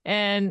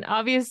 And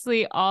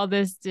obviously, all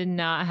this did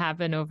not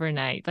happen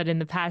overnight. But in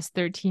the past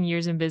 13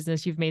 years in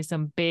business, you've made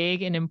some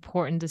big and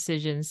important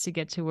decisions to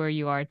get to where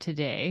you are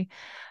today.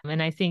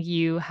 And I think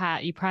you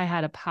probably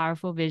had a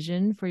powerful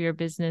vision for your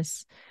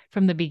business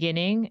from the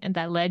beginning, and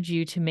that led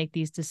you to make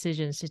these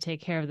decisions to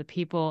take care of the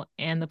people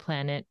and the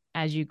planet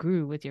as you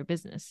grew with your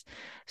business.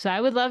 So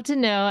I would love to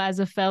know, as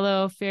a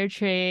fellow fair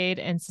trade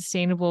and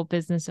sustainable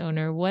business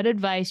owner, what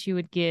advice you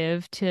would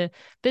give to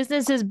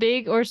businesses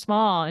big or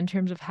small in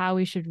terms of how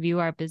we should view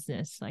our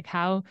business. Like,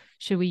 how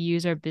should we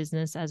use our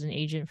business as an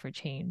agent for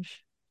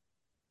change?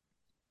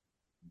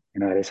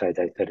 As I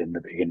said in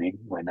the beginning,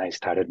 when I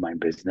started my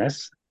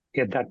business,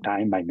 at that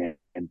time, my main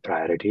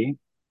priority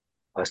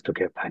was to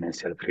get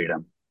financial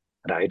freedom,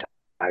 right?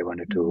 I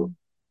wanted to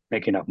Mm-hmm.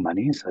 make enough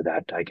money so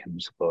that I can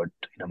support,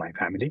 my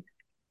family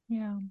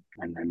Yeah.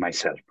 and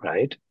myself,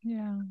 right?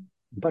 Yeah.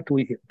 But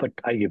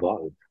I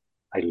evolved,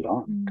 I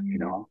learned,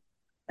 Mm.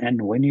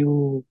 and when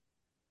you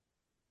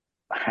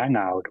hang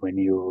out, when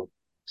you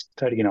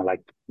study,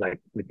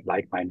 like with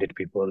like-minded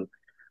people,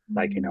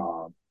 like,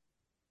 Mm.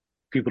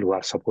 people who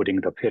are supporting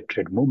the fair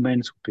trade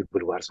movements,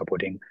 people who are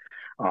supporting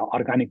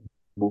organic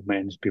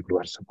movements, people who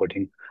are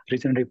supporting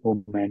regenerative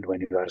movement, when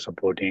you are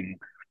supporting,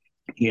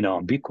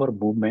 B Corp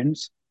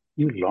movements,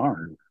 you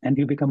learn and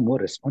you become more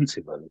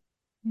responsible,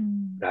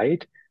 Mm.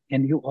 right?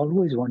 And you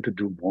always want to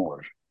do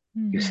more.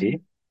 You Mm-hmm. see,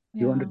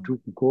 you want to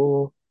Yeah.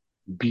 go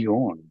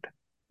beyond,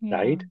 Yeah.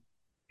 right?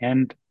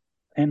 And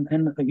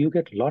and you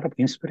get a lot of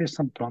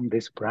inspiration from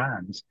these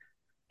brands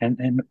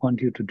and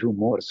want you to do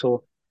more.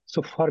 So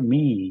for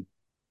me,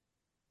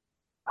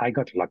 I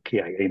got lucky.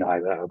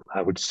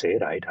 I would say,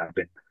 right. I've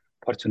been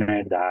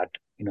fortunate that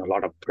a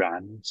lot of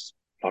brands,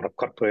 a lot of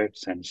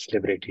corporates and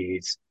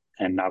celebrities,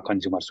 and now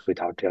consumers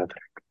without their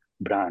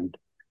brand,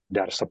 they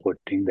are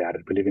supporting, they are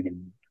believing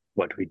in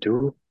what we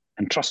do,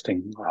 and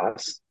trusting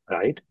us,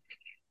 right?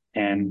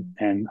 And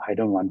I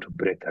don't want to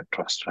break that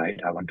trust, right?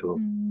 I want to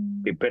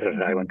be better.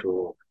 I want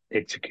to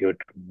execute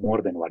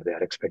more than what they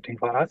are expecting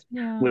for us.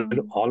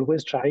 We'll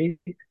always try,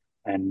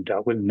 and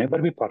we'll never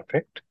be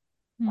perfect.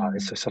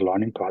 It's just a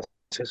learning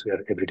process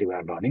where every day we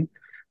are learning,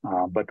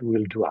 but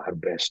we'll do our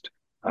best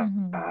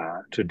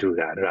to do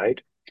that, right?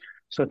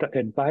 So the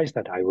advice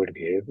that I would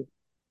give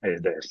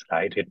is this,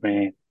 right?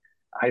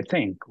 I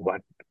think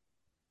what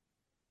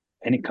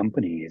any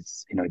company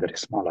is, either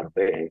small or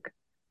big,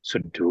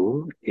 should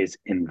do is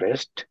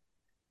invest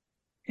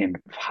in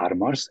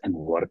farmers and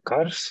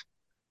workers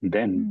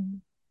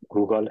than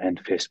Google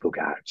and Facebook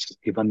ads.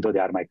 Even though they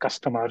are my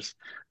customers,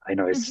 I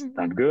know it's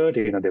not good.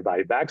 They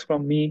buy bags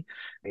from me.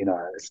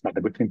 It's not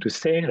a good thing to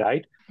say,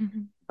 right?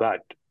 But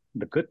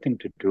the good thing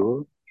to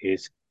do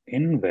is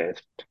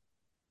invest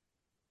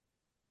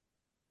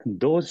in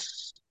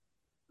those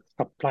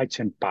supply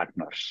chain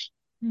partners,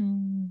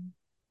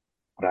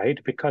 right?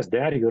 Because they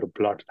are your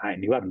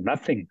bloodline. You are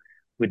nothing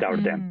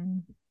without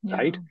them,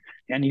 right?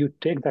 And you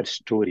take that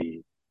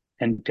story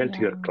and tell to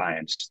your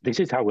clients, this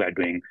is how we are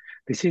doing.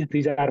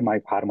 These are my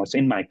farmers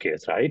in my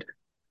case, right?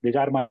 These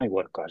are my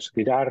workers.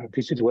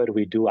 This is where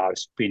we do our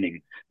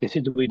spinning. This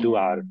is we do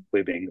our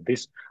weaving.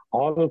 This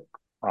all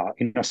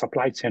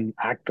supply chain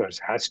actors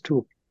has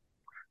to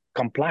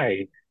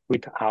comply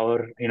with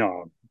our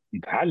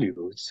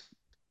values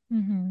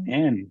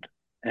and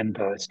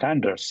the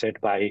standards set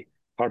by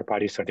third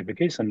party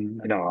certification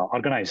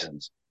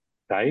organizations,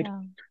 right?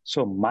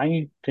 So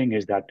my thing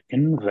is that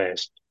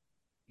invest,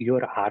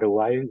 your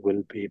ROI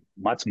will be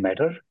much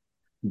better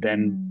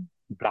than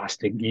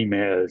blasting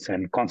emails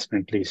and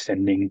constantly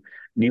sending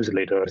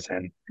newsletters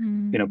and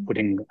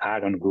putting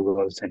ad on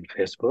Google's and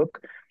Facebook,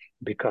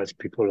 because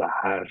people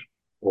are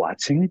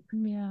watching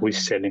who's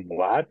selling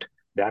what.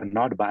 They are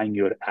not buying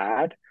your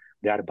ad,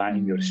 they are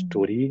buying your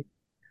story,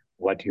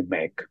 what you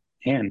make.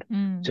 And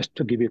just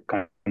to give you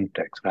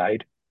context,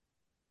 right?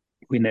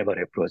 We never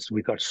approach.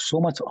 We got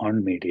so much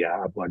on media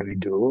of what we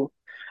do,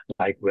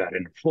 like we are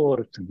in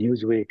Forbes,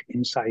 Newsweek,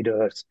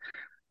 Insiders,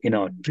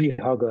 Tree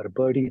Hugger,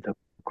 Birdie, the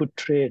Good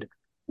Trade.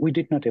 We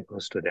did not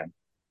approach to them.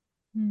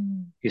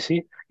 You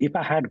see, if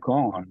I had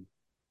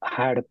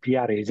had a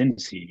PR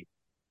agency,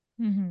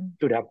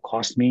 it would have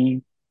cost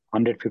me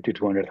 $150,000 to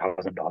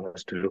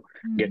 $200,000 to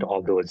get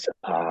all those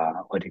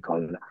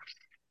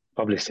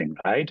publishing,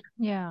 right?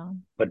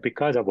 But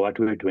because of what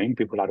we're doing,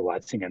 people are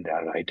watching and they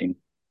are writing.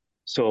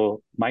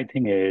 So my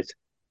thing is,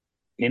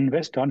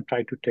 invest, don't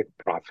try to take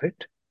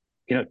profit.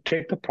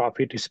 Take the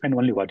profit, you spend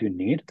only what you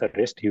need, the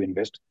rest you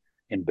invest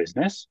in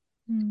business.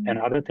 And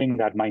other thing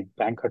that my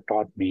banker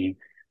taught me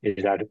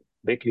is that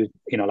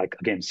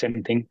again,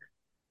 same thing,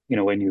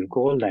 when you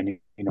gold and,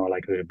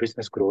 like your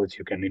business grows,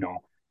 you can,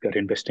 you're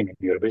investing in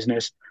your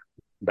business,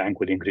 bank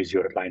will increase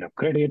your line of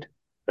credit,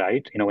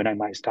 right? When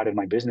I started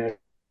my business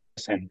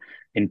and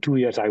in 2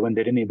 years,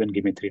 they didn't even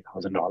give me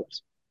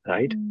 $3,000,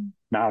 right?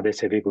 Now they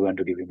say, we're going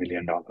to give you $1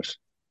 million,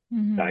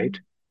 right?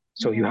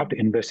 So you have to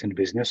invest in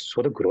business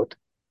for the growth,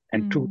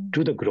 and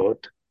to the growth,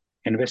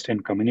 invest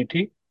in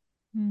community,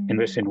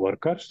 invest in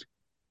workers,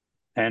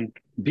 and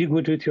be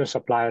good with your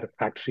supplier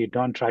factory.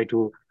 Don't try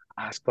to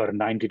ask for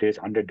 90 days,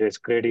 100 days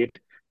credit,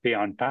 pay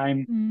on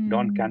time.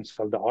 Don't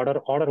cancel the order.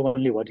 Order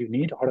only what you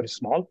need. Order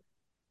small,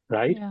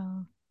 right?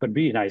 But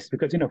be nice,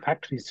 because,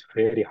 factory is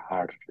very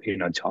hard,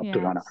 job to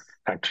run a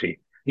factory.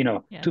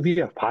 To be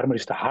a farmer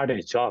is the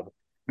hardest job,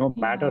 no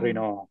matter,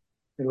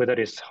 whether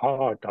it's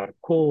hot or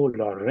cold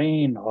or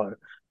rain or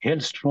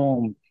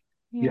hailstorm,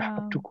 you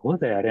have to go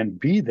there and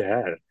be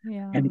there.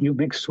 And you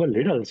make so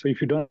little. So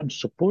if you don't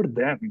support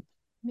them,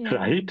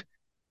 right?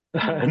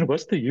 And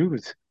what's the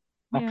use?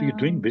 After you're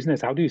doing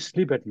business, how do you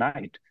sleep at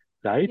night,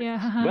 right?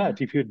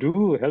 But if you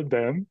do help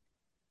them,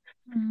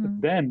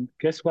 then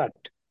guess what?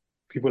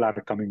 People are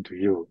coming to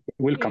you,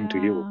 will come to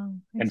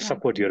you and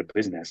support your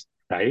business,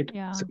 right?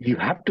 So you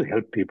have to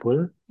help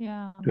people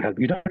to help.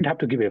 You don't have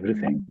to give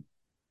everything,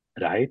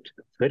 right?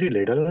 Very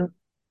little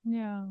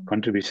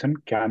contribution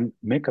can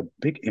make a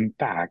big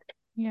impact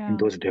in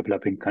those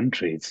developing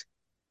countries.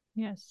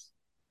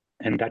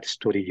 And that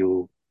story,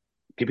 you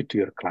give it to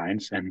your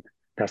clients, and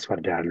that's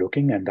what they are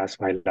looking. And that's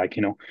why,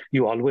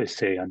 you always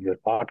say on your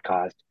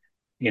podcast,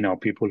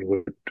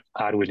 people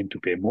are willing to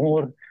pay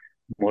more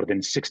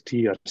than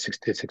 60 or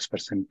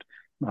 66%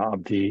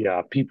 of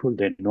the people,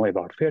 they know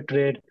about fair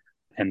trade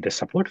and they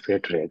support fair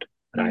trade,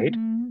 right?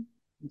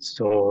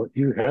 So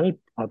you help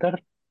others,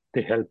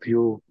 they help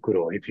you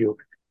grow. If you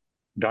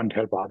don't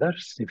help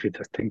others, if you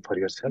just think for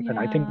yourself, and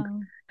I think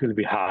it will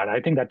be hard.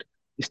 I think that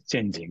is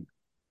changing.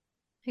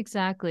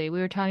 Exactly. We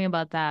were talking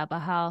about that,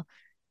 about how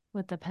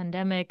with the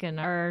pandemic and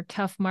our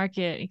tough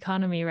market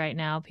economy right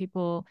now,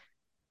 people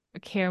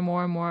care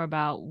more and more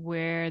about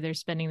where they're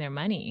spending their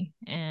money.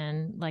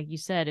 And like you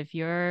said, if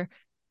you're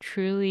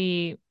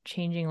truly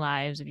changing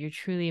lives, if you're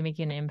truly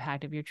making an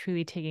impact, if you're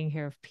truly taking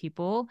care of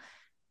people,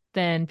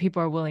 then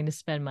people are willing to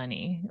spend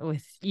money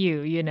with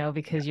you,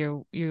 because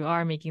you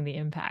are making the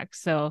impact.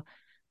 So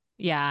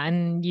Yeah,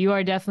 and you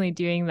are definitely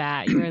doing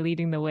that. You are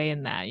leading the way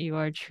in that. You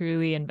are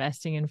truly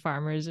investing in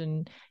farmers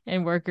and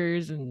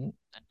workers, and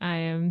I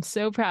am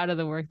so proud of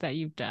the work that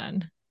you've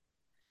done.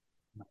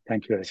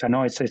 Thank you, Alicia.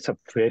 No, it's a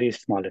very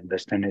small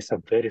investment. It's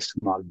a very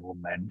small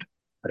movement,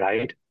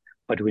 right?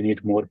 But we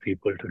need more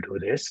people to do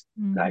this,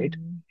 right?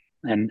 Hmm.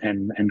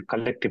 And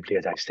collectively,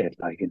 as I said,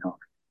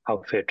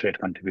 how fair trade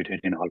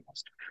contributed in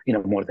almost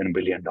more than $1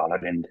 billion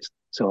in this.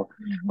 So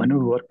when we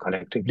Hmm. work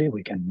collectively,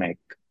 we can make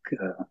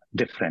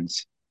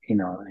difference.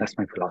 That's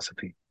my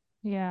philosophy.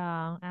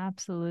 Yeah,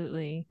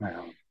 absolutely. Uh,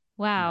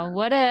 Wow, yeah.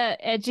 what a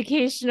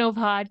educational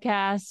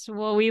podcast.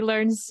 Well, we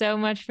learned so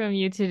much from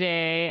you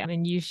today,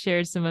 and you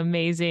shared some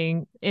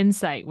amazing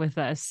insight with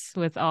us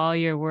with all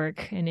your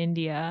work in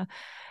India.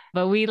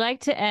 But we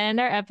like to end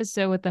our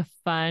episode with a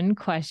fun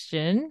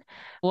question.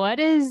 What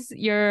is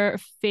your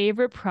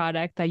favorite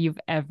product that you've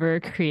ever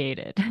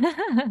created?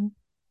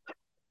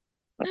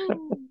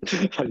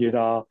 you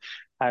know,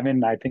 I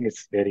think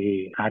it's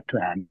very hard to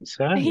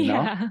answer.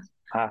 Yeah.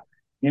 Uh,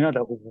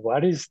 the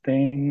what is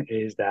thing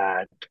is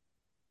that,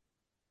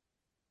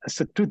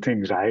 so two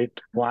things, right?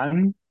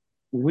 One,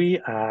 we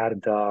are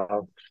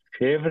the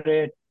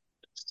favorite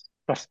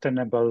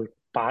sustainable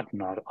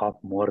partner of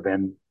more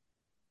than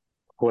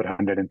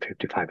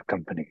 455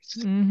 companies,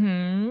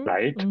 Mm-hmm.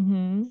 right?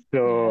 Mm-hmm.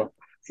 Yeah.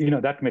 So,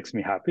 that makes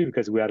me happy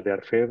because we are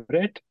their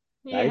favorite,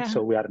 right? Yeah.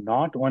 So we are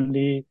not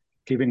only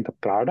giving the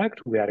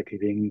product, we are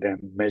giving them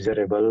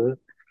measurable,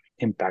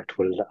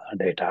 impactful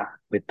data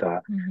with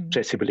Mm-hmm.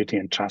 traceability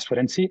and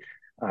transparency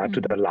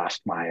to the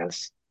last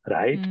miles,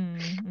 right?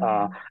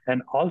 Uh, Mm-hmm.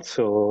 and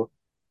also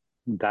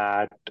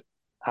that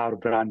our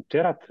brand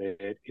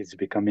TerraThread is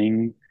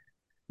becoming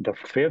the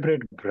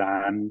favorite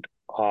brand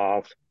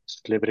of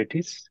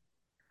celebrities,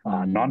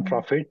 Mm-hmm.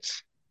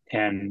 nonprofits,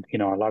 and a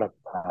lot of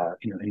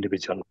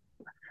individual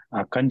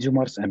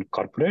consumers and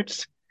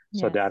corporates.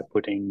 So they Yes. are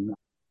putting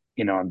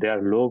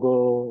their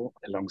logo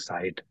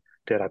alongside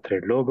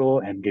TerraThread logo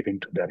and giving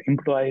to their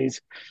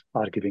employees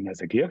or giving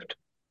as a gift.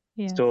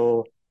 Yes.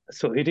 So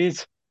it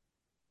is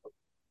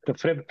the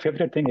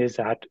favorite thing is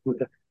that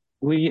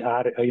we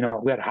are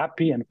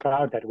happy and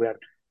proud that we are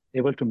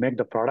able to make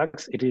the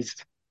products. It is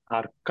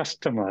our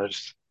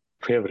customers'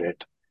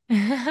 favorite.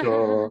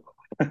 So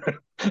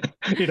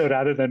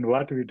rather than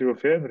what we do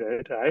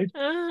favorite, right?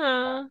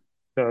 Uh-huh.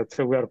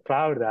 So we are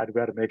proud that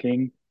we are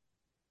making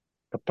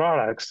the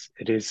products.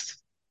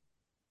 It's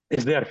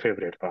their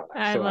favorite product.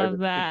 I So love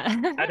that.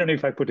 I don't know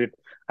if I put it.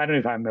 I don't know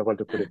if I'm able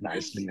to put it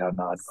nicely or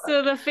not, but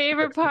So the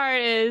favorite that's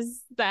part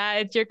is that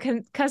it's your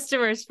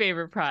customer's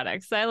favorite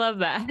products. I love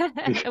that.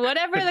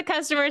 Whatever the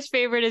customer's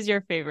favorite is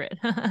your favorite.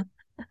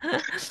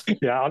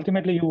 yeah.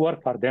 Ultimately, you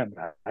work for them,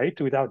 right?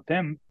 Without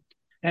them,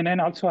 and then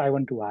also I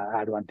want to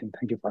add one thing.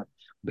 Thank you for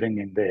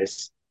bringing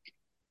this.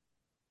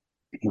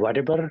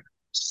 Whatever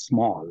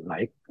small,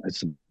 like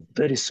it's a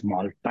very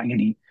small,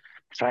 tiny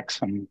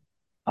fraction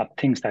of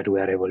things that we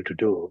are able to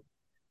do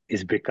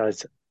is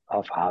because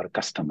of our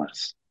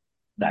customers,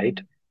 right?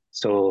 Mm,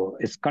 So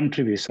it's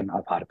contribution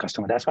of our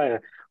customer. That's why I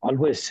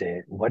always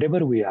say,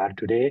 whatever we are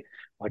today,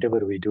 whatever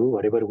we do,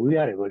 whatever we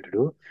are able to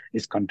do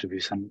is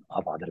contribution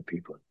of other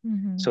people.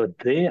 mhm. So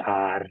they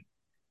are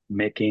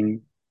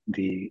making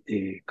the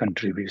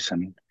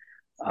contribution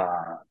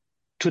uh,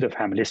 to the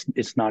family.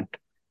 It's not,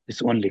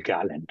 it's only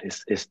Gallant,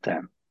 it's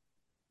them,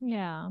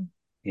 Yeah.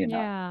 you know.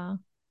 Yeah.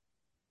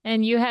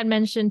 And you had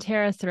mentioned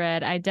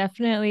TerraThread. I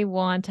definitely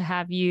want to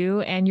have you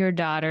and your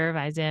daughter,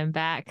 Maizan,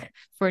 back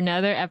for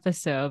another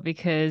episode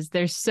because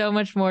there's so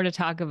much more to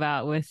talk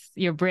about with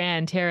your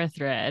brand,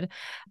 TerraThread.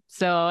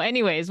 So,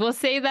 anyways, we'll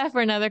save that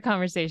for another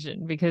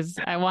conversation because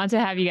I want to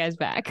have you guys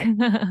back.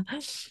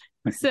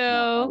 No, I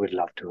So, would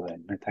love to,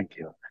 and thank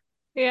you.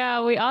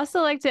 yeah, we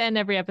also like to end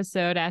every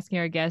episode asking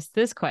our guests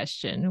this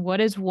question. What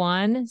is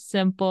one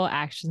simple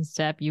action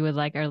step you would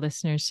like our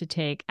listeners to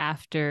take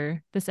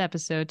after this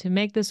episode to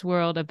make this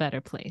world a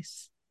better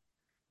place?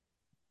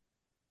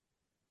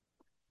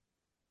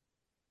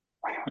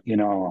 You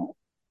know,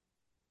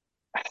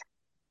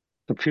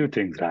 a few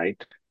things,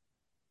 right?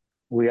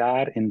 We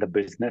are in the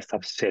business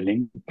of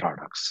selling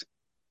products,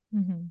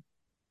 Hmm.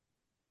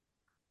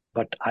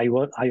 but I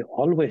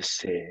always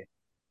say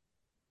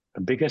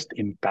the biggest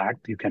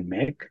impact you can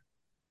make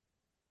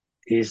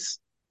is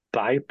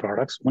buy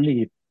products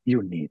only if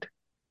you need.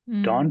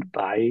 Don't Mm,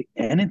 buy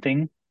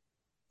anything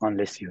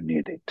unless you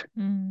need it.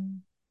 mm,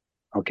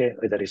 Okay,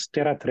 whether it's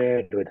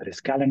TerraThread, whether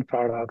it's Gallant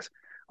products,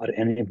 or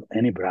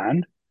any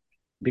brand,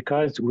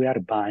 because we are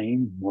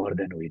buying more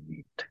than we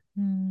need.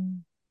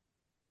 mm,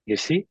 You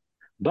see,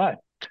 but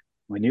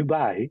when you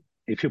buy,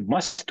 if you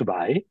must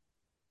buy,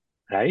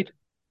 right,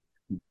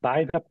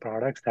 buy the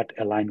products that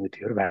align with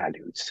your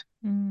values,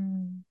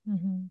 mm,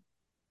 mhm.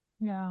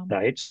 Yeah.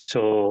 right?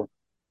 So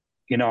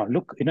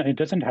look, it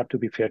doesn't have to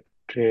be fair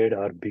trade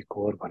or B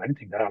Corp or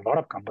anything. There are a lot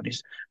of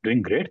companies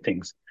doing great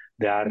things.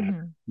 They are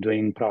Hmm.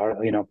 doing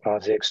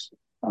projects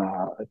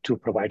to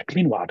provide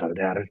clean water.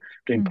 They are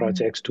doing Hmm.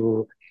 projects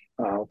to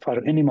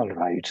for animal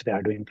rights. They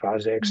are doing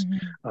projects, Hmm.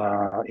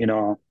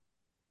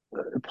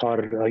 for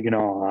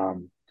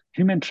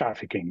human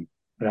trafficking,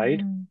 right?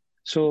 Mm-hmm.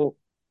 So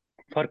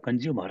for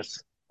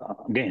consumers,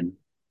 again,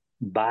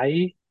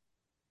 buy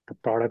the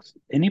products,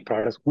 any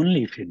products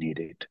only if you need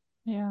it.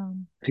 Yeah.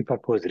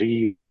 Repurpose,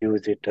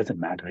 reuse, it doesn't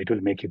matter. It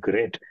will make you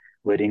great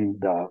wearing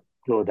the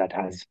clothes that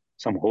has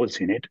some holes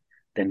in it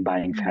than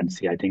buying Mm-hmm.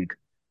 fancy. I think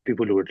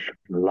people would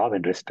love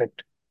and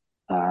respect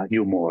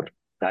you more,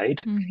 right?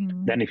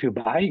 Mm-hmm. Then if you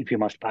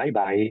must buy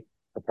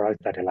the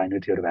products that align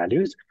with your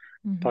values.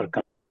 Mm-hmm. For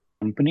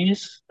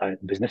companies,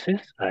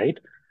 businesses, right?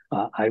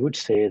 I would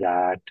say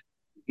that,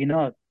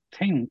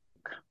 think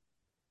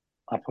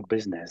of a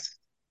business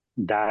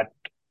that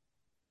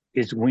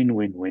is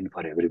win-win-win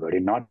for everybody,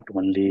 not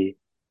only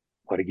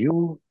for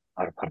you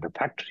or for the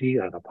factory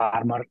or the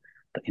farmer,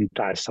 the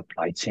entire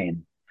supply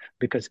chain,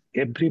 because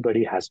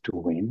everybody has to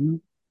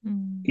win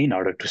in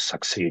order to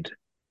succeed,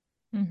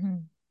 Mm-hmm.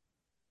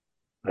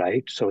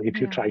 right? So if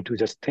you Yeah. try to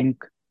just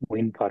think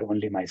win for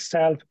only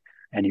myself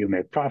and you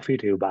make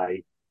profit, you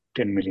buy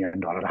 $10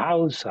 million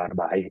house or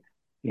buy,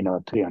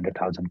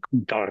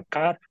 $300,000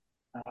 car,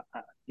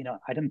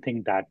 I don't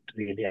think that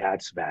really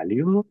adds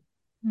value.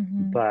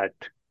 Mm-hmm. But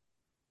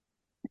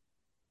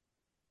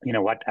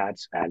what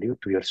adds value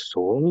to your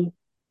soul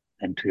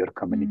and to your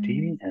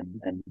community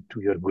and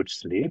to your good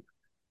sleep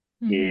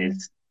Mm-hmm.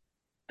 is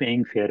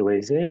paying fair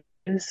wages,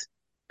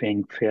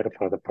 paying fair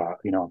for the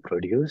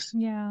produce,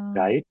 Yeah.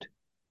 right?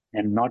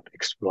 And not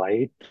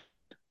exploit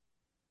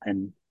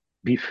and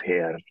be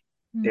fair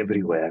Mm-hmm.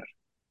 everywhere.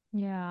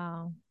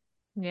 Yeah.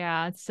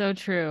 Yeah, it's so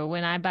true.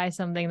 When I buy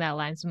something that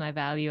aligns with my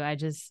value,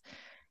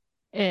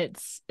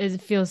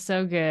 it feels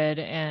so good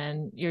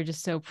and you're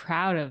just so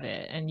proud of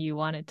it and you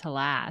want it to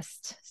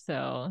last.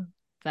 So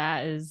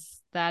that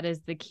is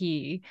the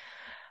key.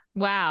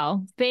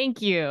 Wow.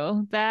 Thank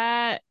you.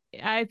 I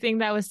think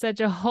that was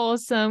such a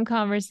wholesome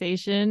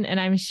conversation. And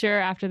I'm sure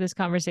after this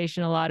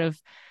conversation, a lot of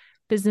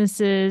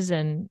businesses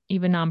and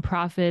even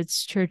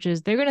nonprofits,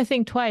 churches, they're going to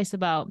think twice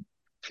about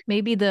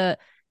maybe the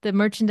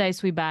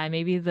merchandise we buy,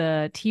 maybe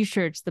the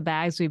t-shirts, the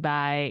bags we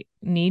buy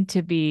need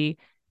to be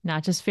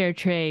not just fair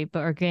trade, but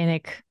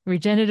organic,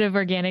 regenerative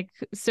organic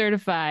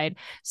certified.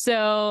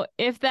 So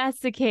if that's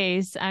the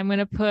case, I'm going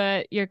to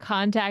put your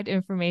contact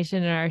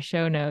information in our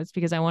show notes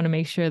because I want to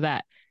make sure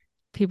that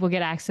people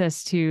get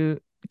access to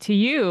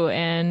you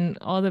and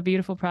all the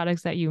beautiful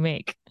products that you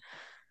make.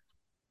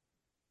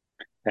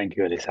 Thank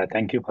you, Alyssa.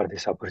 Thank you for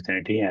this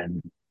opportunity.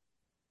 And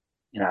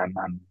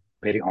I'm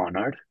very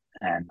honored.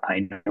 And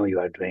I know you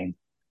are doing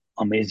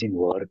amazing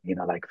work,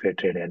 like Fair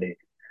Trade LA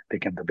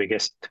became the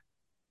biggest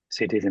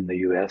cities in the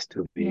US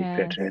to be fair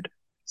Yes. trade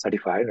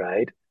certified,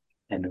 right?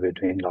 And we're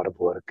doing a lot of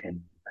work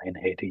in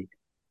Haiti.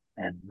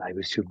 And I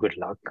wish you good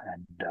luck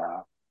and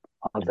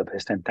all the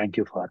best. And thank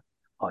you for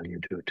all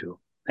you do too.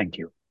 Thank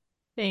you.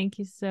 Thank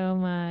you so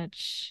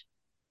much.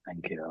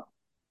 Thank you.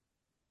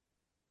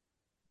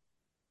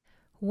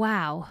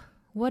 Wow,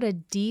 what a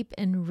deep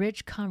and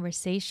rich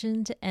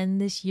conversation to end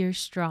this year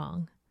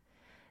strong.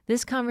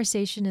 This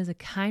conversation is a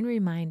kind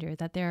reminder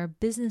that there are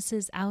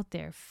businesses out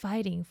there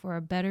fighting for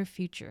a better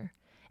future,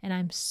 and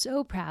I'm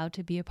so proud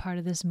to be a part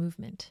of this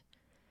movement.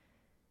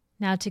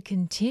 Now, to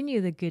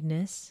continue the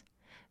goodness,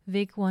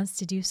 Vic wants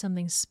to do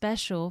something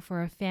special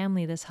for a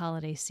family this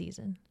holiday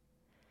season.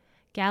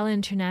 Gallant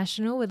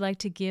International would like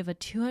to give a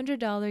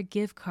 $200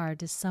 gift card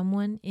to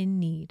someone in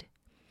need.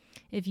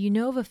 If you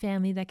know of a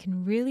family that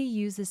can really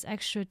use this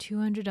extra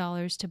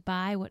 $200 to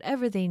buy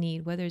whatever they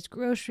need, whether it's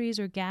groceries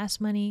or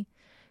gas money,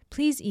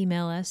 please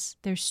email us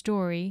their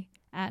story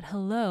at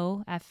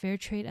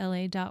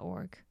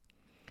hello@fairtradela.org.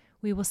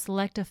 We will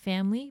select a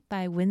family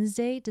by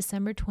Wednesday,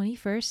 December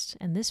 21st,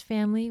 and this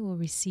family will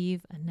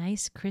receive a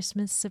nice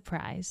Christmas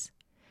surprise.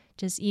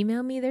 Just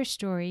email me their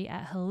story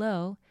at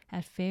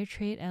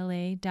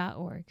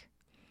hello@fairtradela.org.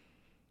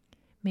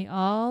 May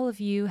all of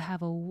you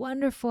have a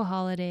wonderful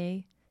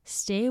holiday.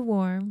 Stay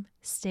warm,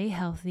 stay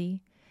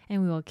healthy,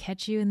 and we will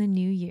catch you in the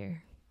new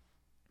year.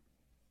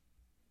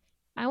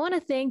 I want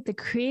to thank the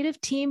creative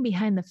team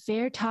behind the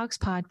Fair Talks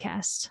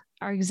podcast,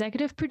 our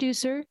executive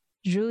producer,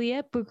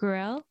 Juliette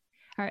Bucarel,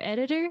 our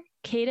editor,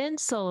 Kaden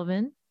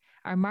Sullivan,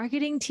 our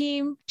marketing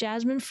team,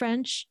 Jasmine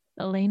French,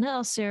 Elena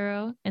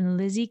Alcero, and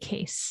Lizzie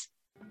Case.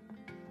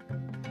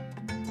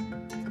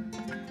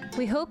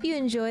 We hope you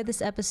enjoyed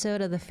this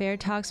episode of the Fair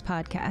Talks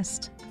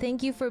podcast.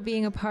 Thank you for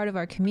being a part of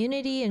our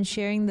community and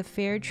sharing the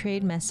fair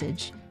trade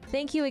message.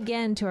 Thank you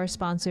again to our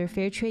sponsor,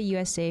 Fairtrade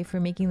USA, for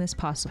making this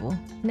possible.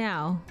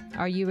 Now,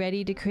 are you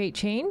ready to create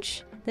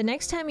change? The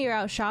next time you're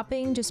out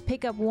shopping, just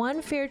pick up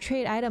one fair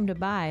trade item to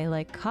buy,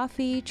 like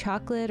coffee,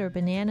 chocolate, or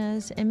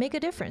bananas, and make a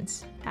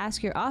difference.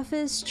 Ask your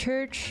office,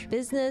 church,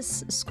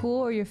 business, school,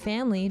 or your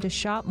family to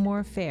shop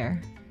more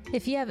fair.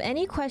 If you have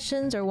any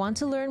questions or want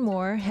to learn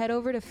more, head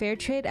over to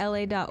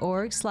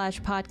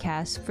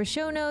fairtradela.org/podcast for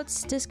show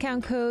notes,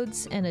 discount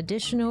codes, and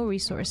additional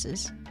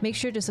resources. Make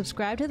sure to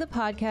subscribe to the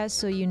podcast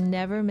so you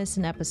never miss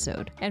an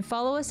episode. And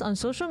follow us on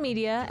social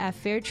media at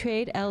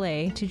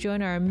FairTradeLA to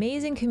join our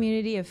amazing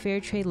community of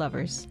fair trade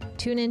lovers.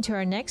 Tune in to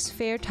our next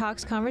Fair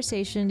Talks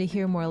conversation to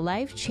hear more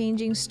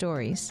life-changing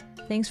stories.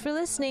 Thanks for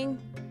listening.